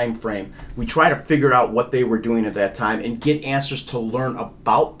their time frame. We try to figure out what they were doing at that time and get answers to learn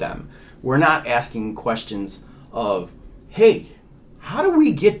about them. We're not asking questions of, hey, how do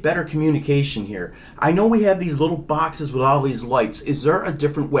we get better communication here? I know we have these little boxes with all these lights. Is there a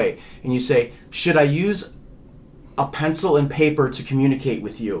different way? And you say, should I use a pencil and paper to communicate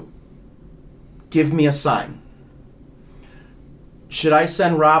with you? Give me a sign. Should I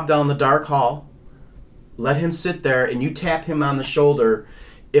send Rob down the dark hall? Let him sit there and you tap him on the shoulder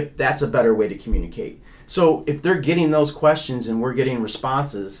if that's a better way to communicate. So if they're getting those questions and we're getting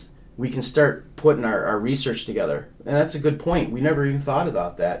responses, we can start putting our research together. And that's a good point. We never even thought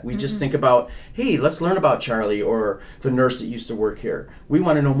about that. We just think about, hey, let's learn about Charlie or the nurse that used to work here. We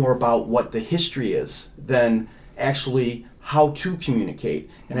want to know more about what the history is than actually how to communicate.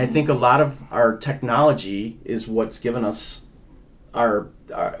 And I think a lot of our technology is what's given us our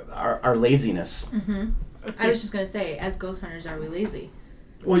laziness. Mm-hmm. I was just going to say, as ghost hunters, are we lazy?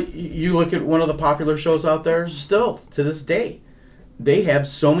 Well, you look at one of the popular shows out there still to this day. They have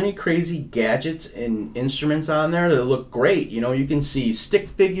so many crazy gadgets and instruments on there that look great. You know, you can see stick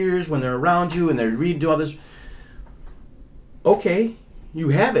figures when they're around you and they're reading all this. Okay, you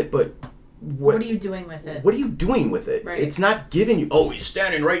have it, but what are you doing with it? What are you doing with it? Right. It's not giving you, oh, he's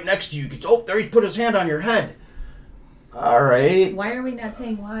standing right next to you. Oh, there he put his hand on your head. All right. Why are we not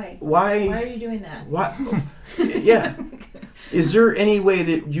saying why? Why are you doing that? What? Yeah. Is there any way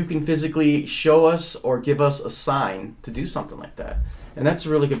that you can physically show us or give us a sign to do something like that? And that's a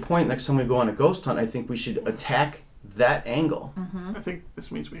really good point. Next time we go on a ghost hunt, I think we should attack that angle. Mm-hmm. I think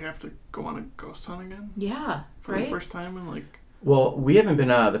this means we have to go on a ghost hunt again. Yeah, for the first time in like. Well, we haven't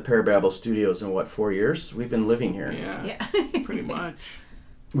been out of the Parababble Studios in 4 years? We've been living here. Yeah. Pretty much.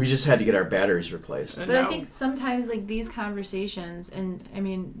 We just had to get our batteries replaced. But I think sometimes like these conversations, and I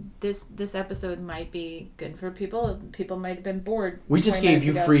mean this episode might be good for people. People might have been bored. We just gave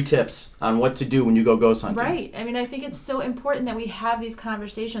you free tips on what to do when you go ghost hunting. Right. I mean, I think it's so important that we have these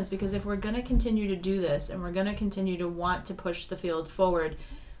conversations, because if we're going to continue to do this and we're going to continue to want to push the field forward,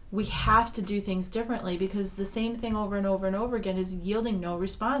 we have to do things differently, because the same thing over and over and over again is yielding no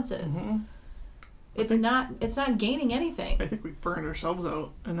responses. Mm-hmm. It's not gaining anything. I think we burned ourselves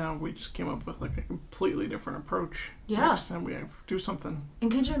out, and now we just came up with like a completely different approach. Yeah. Next time we have to do something. And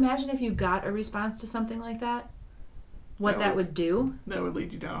could you imagine if you got a response to something like that? What that would do? That would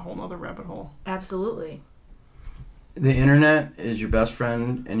lead you down a whole nother rabbit hole. Absolutely. The internet is your best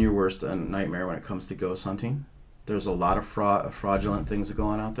friend and your worst nightmare when it comes to ghost hunting. There's a lot of fraudulent things that go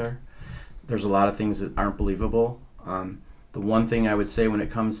on out there. There's a lot of things that aren't believable. The one thing I would say when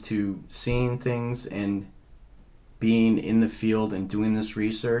it comes to seeing things and being in the field and doing this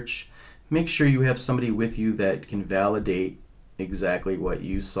research, make sure you have somebody with you that can validate exactly what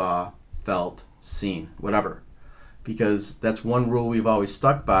you saw, felt, seen, whatever. Because that's one rule we've always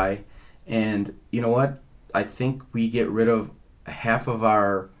stuck by. And you know what? I think we get rid of half of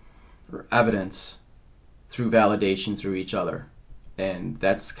our evidence through validation through each other. And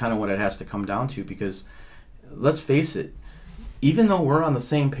that's kind of what it has to come down to, because let's face it, even though we're on the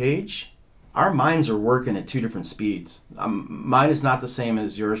same page, our minds are working at two different speeds. Mine is not the same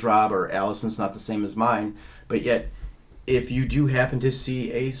as yours, Rob, or Allison's not the same as mine. But yet, if you do happen to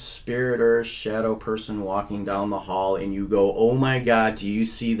see a spirit or a shadow person walking down the hall and you go, oh my God, do you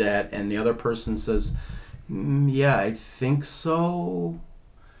see that? And the other person says, yeah, I think so.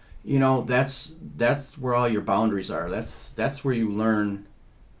 You know, that's where all your boundaries are. That's where you learn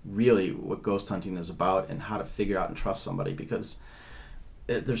really what ghost hunting is about and how to figure out and trust somebody, because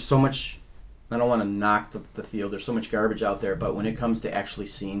there's so much, I don't want to knock the field, there's so much garbage out there, but when it comes to actually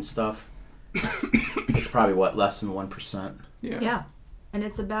seeing stuff, it's probably less than 1%. Yeah. And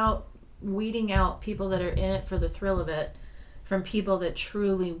it's about weeding out people that are in it for the thrill of it from people that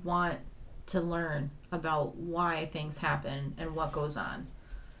truly want to learn about why things happen and what goes on.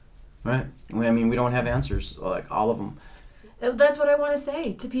 Right. I mean, we don't have answers, like all of them. That's what I want to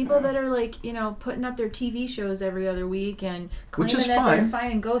say to people Yeah. that are like, you know, putting up their TV shows every other week and Which claiming is that they're fine.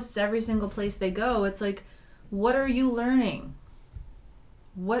 finding ghosts every single place they go. It's like, what are you learning?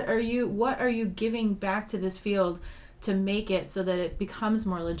 What are you giving back to this field to make it so that it becomes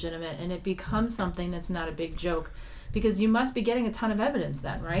more legitimate and it becomes something that's not a big joke? Because you must be getting a ton of evidence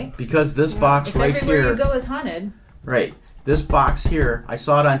then, right? Because this box If right everywhere here, you go is haunted. right, this box here, I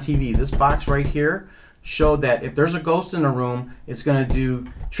saw it on TV. This box right here showed that if there's a ghost in a room, it's going to do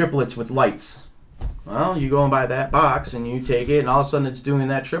triplets with lights. Well, you go and buy that box and you take it, and all of a sudden it's doing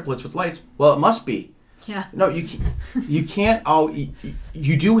that triplets with lights. Well, it must be. Yeah. No, you can't.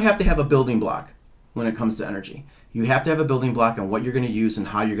 You do have to have a building block when it comes to energy. You have to have a building block on what you're going to use and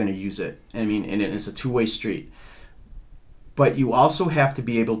how you're going to use it. I mean, and it's a two-way street. But you also have to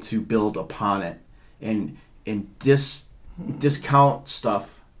be able to build upon it and discount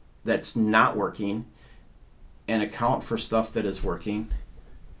stuff that's not working and account for stuff that is working.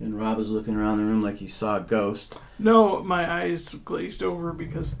 And Rob is looking around the room like he saw a ghost. No, my eyes glazed over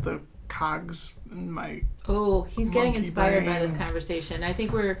because the cogs in my... Oh, he's getting Monkey inspired by brain. this conversation. I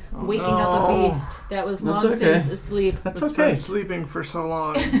think we're waking up a beast that was That's long okay. since asleep. That's It's okay. been sleeping for so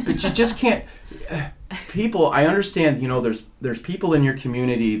long. But you just can't. People, I understand. You know, there's people in your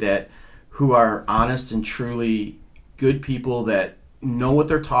community who are honest and truly good people that know what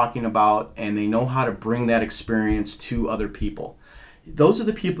they're talking about and they know how to bring that experience to other people. Those are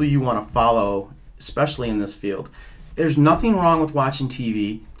the people you want to follow, especially in this field. There's nothing wrong with watching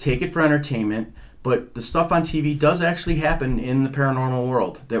TV. Take it for entertainment, but the stuff on TV does actually happen in the paranormal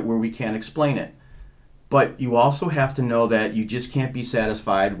world where we can't explain it. But you also have to know that you just can't be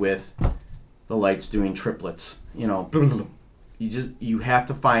satisfied with the lights doing triplets. You know, you have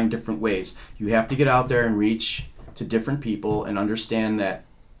to find different ways. You have to get out there and reach to different people and understand that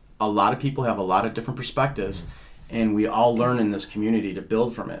a lot of people have a lot of different perspectives, and we all learn in this community to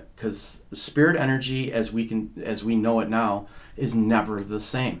build from it. Because spirit energy, as we know it now, is never the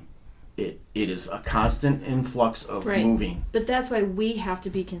same. It is a constant influx of Right. moving. But that's why we have to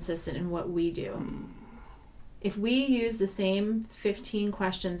be consistent in what we do. If we use the same 15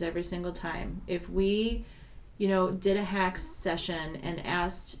 questions every single time, if we, you know, did a hacks session and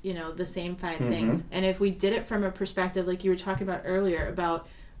asked, you know, the same 5 things, and if we did it from a perspective like you were talking about earlier about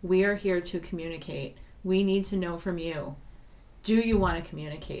we are here to communicate, we need to know from you. Do you want to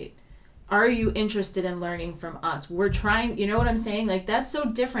communicate? Are you interested in learning from us? We're trying, you know what I'm saying? Like, that's so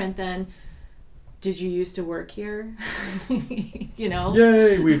different than, did you used to work here? You know?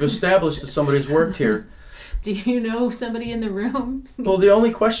 Yay, we've established that somebody's worked here. Do you know somebody in the room? Well, the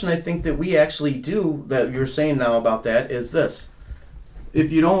only question I think that we actually do that you're saying now about that is this: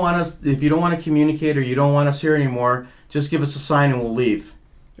 if you don't want to communicate or you don't want us here anymore, just give us a sign and we'll leave.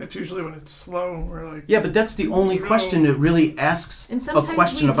 That's usually when it's slow. We're like, Yeah, but that's the only No. question that really asks And a sometimes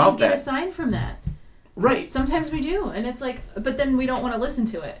question we do about get a that. sign from that. Right. Sometimes we do, and it's like, but then we don't want to listen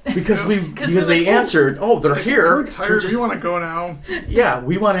to it. Because we're they like, answered, oh, they're here. we're tired. We want to go now. Yeah,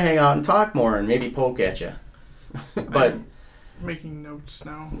 we want to hang out and talk more and maybe poke at you. But I'm making notes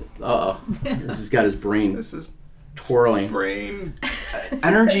now. this has got his brain This is twirling. brain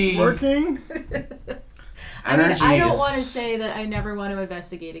Energy. working. I mean, Energy I don't is- want to say that I never want to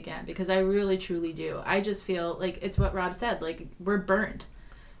investigate again, because I really truly do. I just feel like it's what Rob said, like we're burnt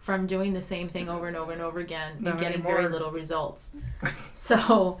from doing the same thing over and over and over again and Not getting anymore. very little results.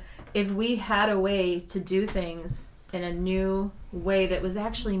 So if we had a way to do things in a new way that was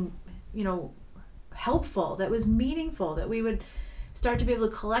actually, you know, helpful, that was meaningful, that we would start to be able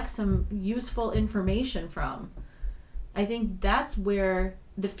to collect some useful information from, I think that's where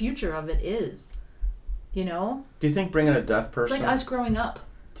the future of it is. You know? Do you think bringing a deaf It's person? like us growing up.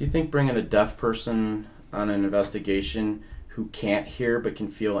 Do you think bringing a deaf person on an investigation who can't hear but can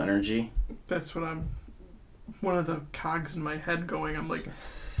feel energy? That's what I'm. One of the cogs in my head going. I'm like,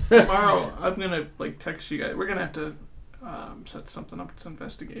 tomorrow I'm gonna like text you guys. We're gonna have to set something up to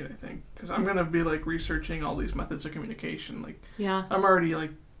investigate. I think because I'm gonna be like researching all these methods of communication. Like Yeah. I'm already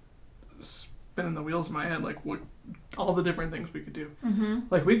like spinning the wheels in my head. Like what all the different things we could do. Mm-hmm.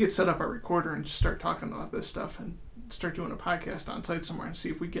 Like we could set up our recorder and just start talking about this stuff and start doing a podcast on site somewhere and see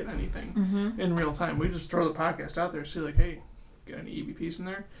if we get anything Mm-hmm. in real time. We just throw the podcast out there, see like, hey, get any EVPs in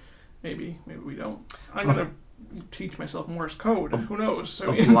there? Maybe we don't. I'm gonna teach myself Morse code. Who knows? I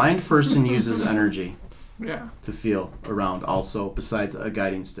A mean, blind person uses energy yeah. to feel around also, besides a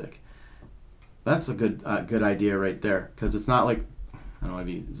guiding stick. That's a good idea right there, because it's not like, I don't want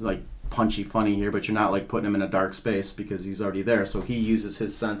to be, it's like punchy funny here, but you're not like putting him in a dark space because he's already there, so he uses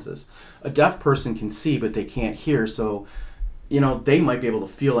his senses. A deaf person can see but they can't hear, so they might be able to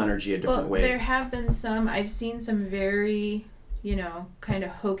feel energy a different way. There have been I've seen some very, kind of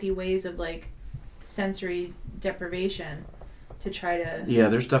hokey ways of like sensory deprivation to try to... Yeah,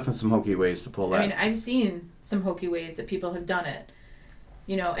 there's definitely some hokey ways to pull that. I mean, I've seen some hokey ways that people have done it.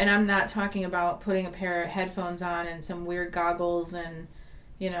 And I'm not talking about putting a pair of headphones on and some weird goggles and,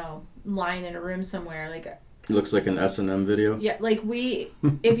 lying in a room somewhere. Like, it looks like an S&M video. Yeah, like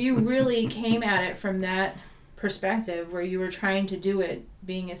if you really came at it from that perspective where you were trying to do it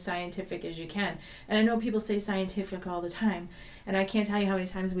being as scientific as you can. And I know people say scientific all the time, and I can't tell you how many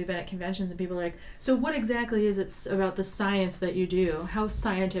times we've been at conventions and people are like, so what exactly is it about the science that you do? How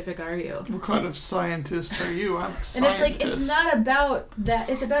scientific are you? What kind of scientist are you? I'm a scientist. And it's like, it's not about that.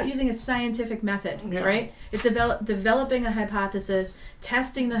 It's about using a scientific method, right? It's about developing a hypothesis,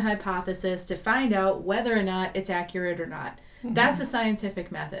 testing the hypothesis to find out whether or not it's accurate or not. Mm-hmm. That's a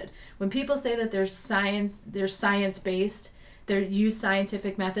scientific method. When people say that they're science-based, they use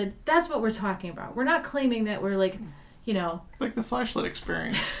scientific method, that's what we're talking about. We're not claiming that we're like, like the flashlight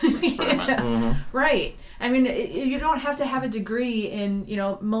experiment. Yeah. Mm-hmm. Right. I mean, you don't have to have a degree in,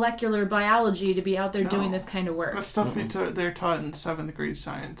 molecular biology to be out there doing this kind of work. That stuff they're taught in 7th grade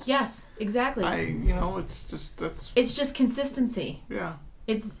science. Yes, exactly. It's just consistency. Yeah.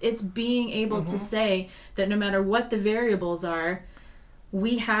 It's being able to say that no matter what the variables are,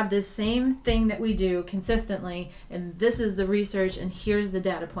 we have this same thing that we do consistently, and this is the research, and here's the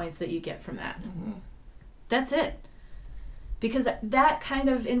data points that you get from that. Mm-hmm. That's it. Because that kind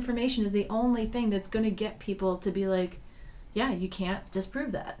of information is the only thing that's going to get people to be like, yeah, you can't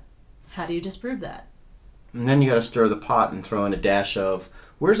disprove that. How do you disprove that? And then you got to stir the pot and throw in a dash of,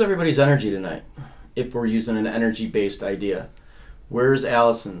 where's everybody's energy tonight? If we're using an energy-based idea. Where's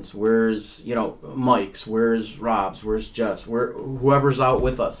Allison's? Where's, Mike's? Where's Rob's? Where's Jeff's? Whoever's out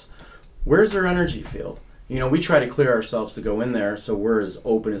with us. Where's their energy field? We try to clear ourselves to go in there so we're as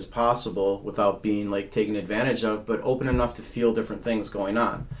open as possible without being like taken advantage of, but open enough to feel different things going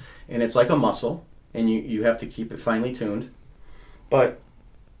on. And it's like a muscle, and you have to keep it finely tuned. But,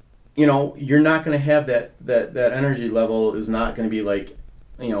 you're not going to have that energy level is not going to be like,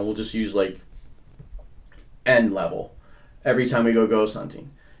 we'll just use like end level. Every time we go ghost hunting,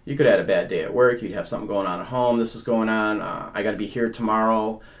 you could have had a bad day at work. You'd have something going on at home. This is going on. I got to be here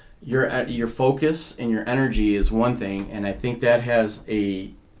tomorrow. Your focus and your energy is one thing, and I think that has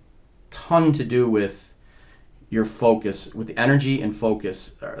a ton to do with your focus. With the energy and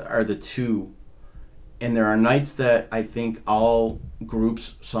focus are the two. And there are nights that I think some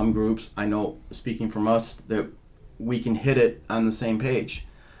groups, I know speaking from us, that we can hit it on the same page.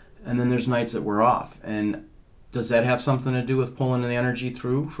 And then there's nights that we're off. And does that have something to do with pulling the energy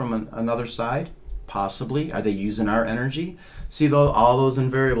through from another side? Possibly. Are they using our energy? See, all those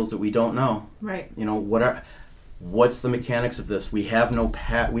variables that we don't know. Right. What's the mechanics of this? We have no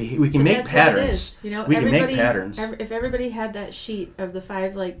we can make patterns. We can make patterns. If everybody had that sheet of the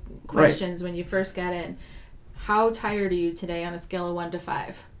 5 questions when you first got in, how tired are you today on a scale of 1 to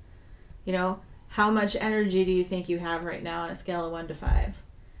 5? How much energy do you think you have right now on a scale of 1 to 5?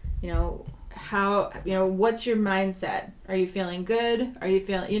 How, what's your mindset? Are you feeling good? Are you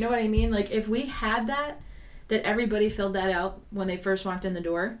feeling, what I mean? Like, if we had that everybody filled that out when they first walked in the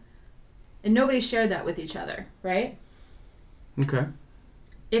door, and nobody shared that with each other, right? Okay.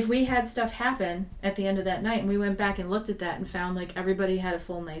 If we had stuff happen at the end of that night, and we went back and looked at that and found, like, everybody had a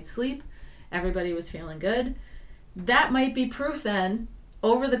full night's sleep, everybody was feeling good, that might be proof then,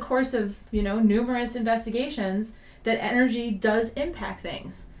 over the course of, numerous investigations, that energy does impact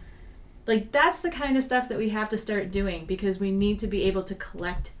things. Like, that's the kind of stuff that we have to start doing because we need to be able to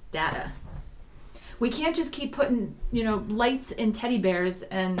collect data. We can't just keep putting, lights in teddy bears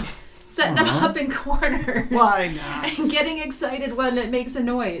and setting them up in corners. Why not? And getting excited when it makes a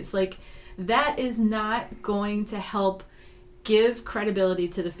noise. Like, that is not going to help give credibility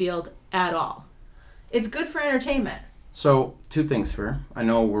to the field at all. It's good for entertainment. So, 2 things here. I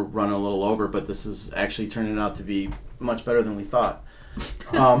know we're running a little over, but this is actually turning out to be much better than we thought.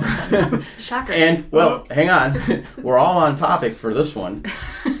 Shocker. And, hang on. We're all on topic for this one.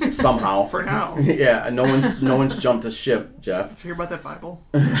 Somehow. For now. Yeah, no one's jumped a ship, Jeff. Did you hear about that Bible?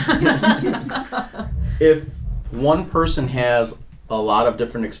 If one person has a lot of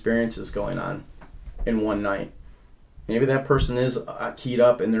different experiences going on in one night, maybe that person is keyed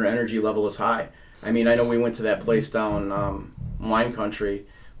up and their energy level is high. I mean, I know we went to that place down Wine Country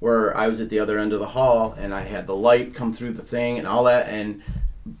where I was at the other end of the hall and I had the light come through the thing and all that, and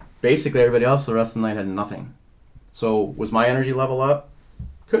basically everybody else the rest of the night had nothing. So was my energy level up?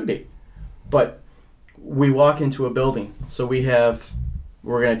 Could be. But we walk into a building. So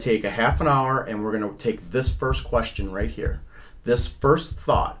we're going to take a half an hour and we're going to take this first question right here. this first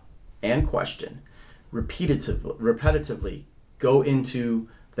thought and question repetitively go into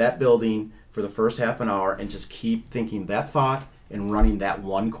that building for the first half an hour and just keep thinking that thought and running that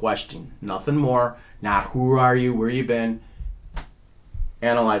one question. Nothing more. Not who are you, where you been.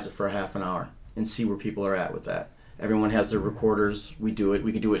 Analyze it for a half an hour and see where people are at with that. Everyone has their recorders. We do it.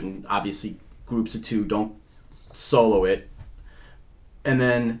 We can do it in, obviously, groups of 2. Don't solo it. And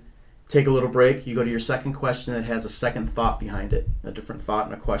then take a little break. You go to your second question that has a second thought behind it, a different thought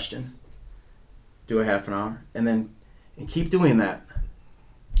and a question. Do a half an hour, and keep doing that.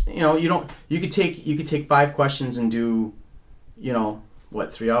 You could take 5 questions and do, 3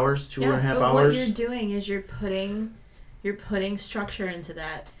 hours, 2.5 hours. What you're doing is you're putting structure into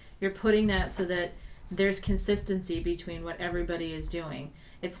that. You're putting that so that there's consistency between what everybody is doing.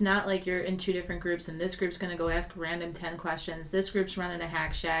 It's not like you're in 2 different groups and this group's going to go ask random 10 questions. This group's running a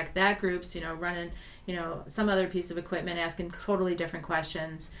hack shack. That group's, running, some other piece of equipment asking totally different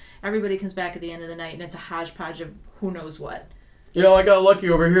questions. Everybody comes back at the end of the night and it's a hodgepodge of who knows what. I got lucky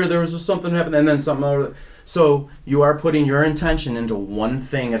over here. There was just something happened and then something other. So you are putting your intention into one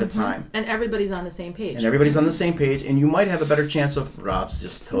thing at a time. And everybody's on the same page. And you might have a better chance of, Rob's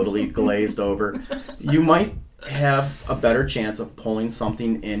just totally glazed over. You might have a better chance of pulling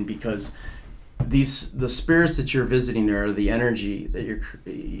something in because the spirits that you're visiting or the energy that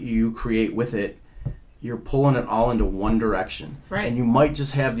you create with it, you're pulling it all into one direction. Right. And you might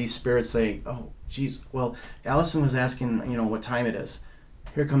just have these spirits saying, oh, geez, well, Allison was asking, what time it is.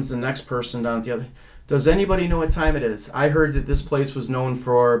 Here comes the next person down at the other. Does anybody know what time it is? I heard that this place was known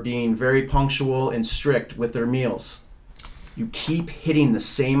for being very punctual and strict with their meals. You keep hitting the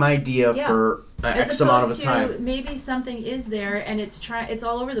same idea for X amount of a time. Maybe something is there and it's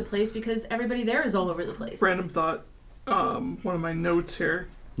all over the place because everybody there is all over the place. Random thought. One of my notes here.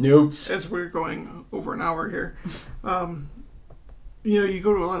 As we're going over an hour here. You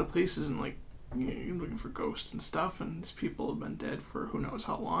go to a lot of places and you're looking for ghosts and stuff, and these people have been dead for who knows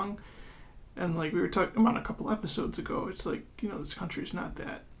how long. And we were talking about a couple episodes ago, it's this country's not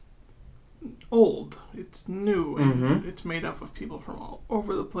that old. It's new, and it's made up of people from all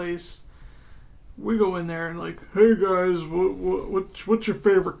over the place. We go in there and hey guys, what's your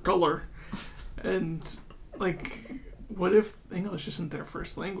favorite color? And what if English isn't their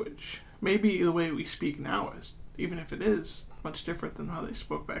first language? Maybe the way we speak now is, even if it is, much different than how they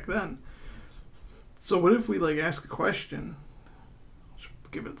spoke back then. So what if we ask a question,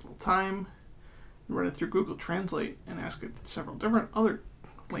 give it a little time, run it through Google Translate, and ask it several different other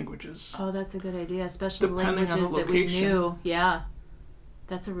languages. Oh, that's a good idea, especially depending languages on the that we location. knew. Yeah,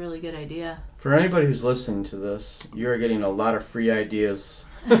 that's a really good idea. For anybody who's listening to this, you're getting a lot of free ideas.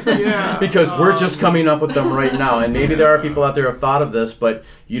 Yeah, because we're just coming up with them right now. And maybe there are people out there who have thought of this, but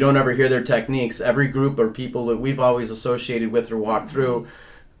you don't ever hear their techniques. Every group or people that we've always associated with or walked through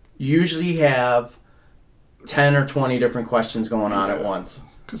usually have 10 or 20 different questions going on at once.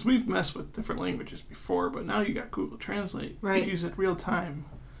 Because we've messed with different languages before, but now you got Google Translate. Right. You use it real time.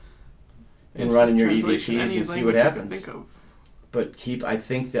 And running your Translation, EVPs any and see what language you can happens. think of. But I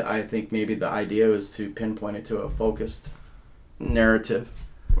think maybe the idea is to pinpoint it to a focused narrative.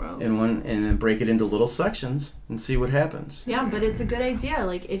 Well, and then break it into little sections and see what happens. Yeah, but it's a good idea.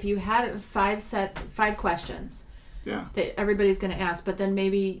 If you had 5 questions that everybody's going to ask, but then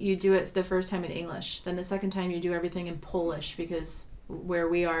maybe you do it the first time in English. Then the second time you do everything in Polish because where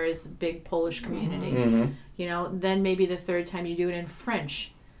we are is a big Polish community. Mm-hmm. Then maybe the third time you do it in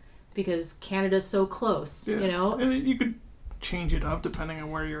French because Canada's so close, And you could change it up depending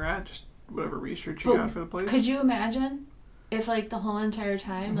on where you're at, just whatever research you got for the place. Could you imagine if the whole entire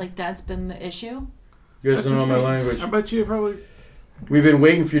time that's been the issue? You guys don't know my language. I bet you probably... We've been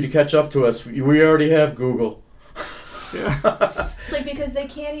waiting for you to catch up to us. We already have Google. Yeah. It's because they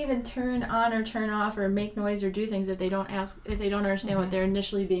can't even turn on or turn off or make noise or do things if they don't understand what they're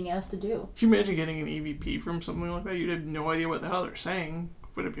initially being asked to do. Could you imagine getting an EVP from something like that? You'd have no idea what the hell they're saying,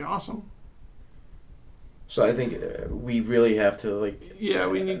 but it'd be awesome. So I think we really have to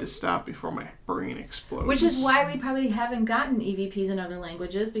we need to stop before my brain explodes. Which is why we probably haven't gotten EVPs in other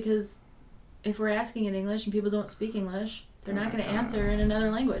languages, because if we're asking in English and people don't speak English, they're not going to answer in another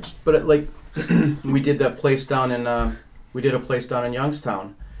language. But we did that place down in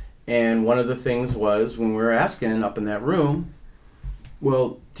Youngstown, and one of the things was when we were asking up in that room,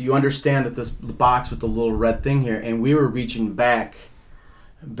 well, do you understand that the box with the little red thing here, and we were reaching back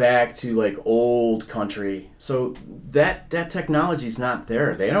to old country, so that technology's not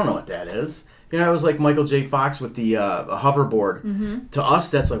there. They don't know what that is. It was like Michael J. Fox with the hoverboard. Mm-hmm. To us,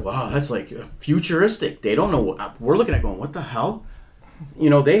 that's wow, that's futuristic. They don't know what we're looking at going, what the hell?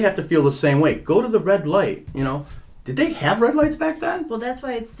 They have to feel the same way. Go to the red light, Did they have red lights back then? Well, that's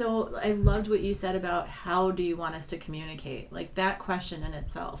why it's so... I loved what you said about how do you want us to communicate. Like, that question in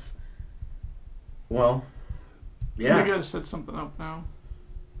itself. Well, yeah. We gotta set something up now.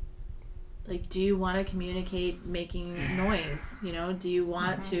 Like, do you want to communicate making noise? You know, do you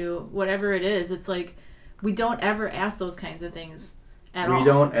want to... Whatever it is, it's like, we don't ever ask those kinds of things at all. We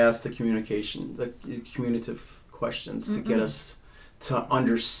don't ask the communicative questions to get us to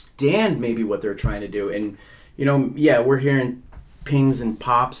understand maybe what they're trying to do. And, you know, yeah, we're hearing pings and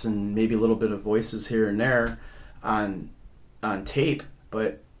pops and maybe a little bit of voices here and there on tape,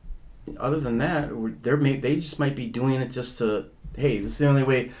 but other than that, they just might be doing it just to, hey, this is the only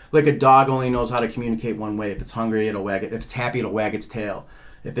way. Like a dog only knows how to communicate one way. If it's hungry, it'll wag it. If it's happy, it'll wag its tail.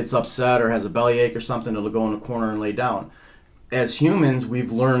 If it's upset or has a bellyache or something, it'll go in the corner and lay down. As humans,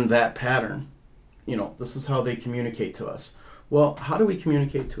 we've learned that pattern. You know, this is how they communicate to us. Well, how do we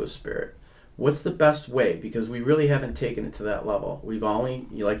communicate to a spirit? What's the best way? Because we really haven't taken it to that level. We've only,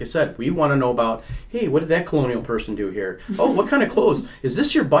 like I said, we want to know about, hey, what did that colonial person do here? Oh, what kind of clothes? Is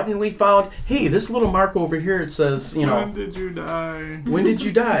this your button we found? Hey, this little mark over here, it says, you know. When did you die? When did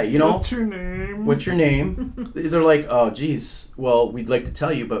you die? You know. What's your name? What's your name? They're like, oh, geez. Well, we'd like to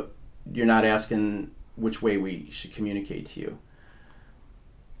tell you, but you're not asking which way we should communicate to you.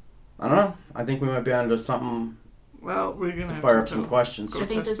 I don't know. I think we might be onto something. Well, we're gonna have fire to up some questions. I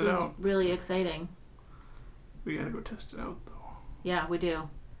think this is really exciting. We gotta go test it out, though. Yeah, we do.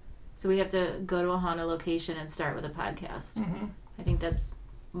 So we have to go to a haunted location and start with a podcast. Mm-hmm. I think that's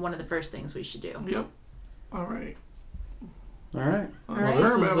one of the first things we should do. Yep. All right. All right. All Well,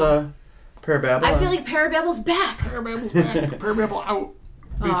 right. this is Parababble. I feel like Parababble's back. Parababble's back. Parababble out.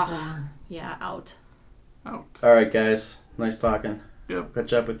 Before. Yeah, out. Out. All right, guys. Nice talking. Yep.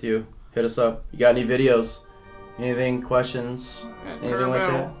 Catch up with you. Hit us up. You got any videos? Anything? Questions? At Anything like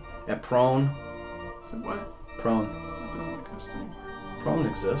that? Parababble. At Prone? So what? Prone. I don't like us thing. Prone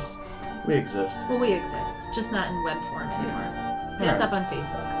exists. We exist. Well, we exist, just not in web form anymore. Hit us up on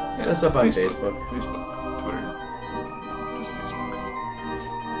Facebook. Yeah, Hit us up on Facebook. Facebook. Twitter. No, just Facebook.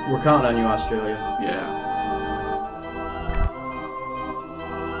 We're counting on you, Australia. Yeah.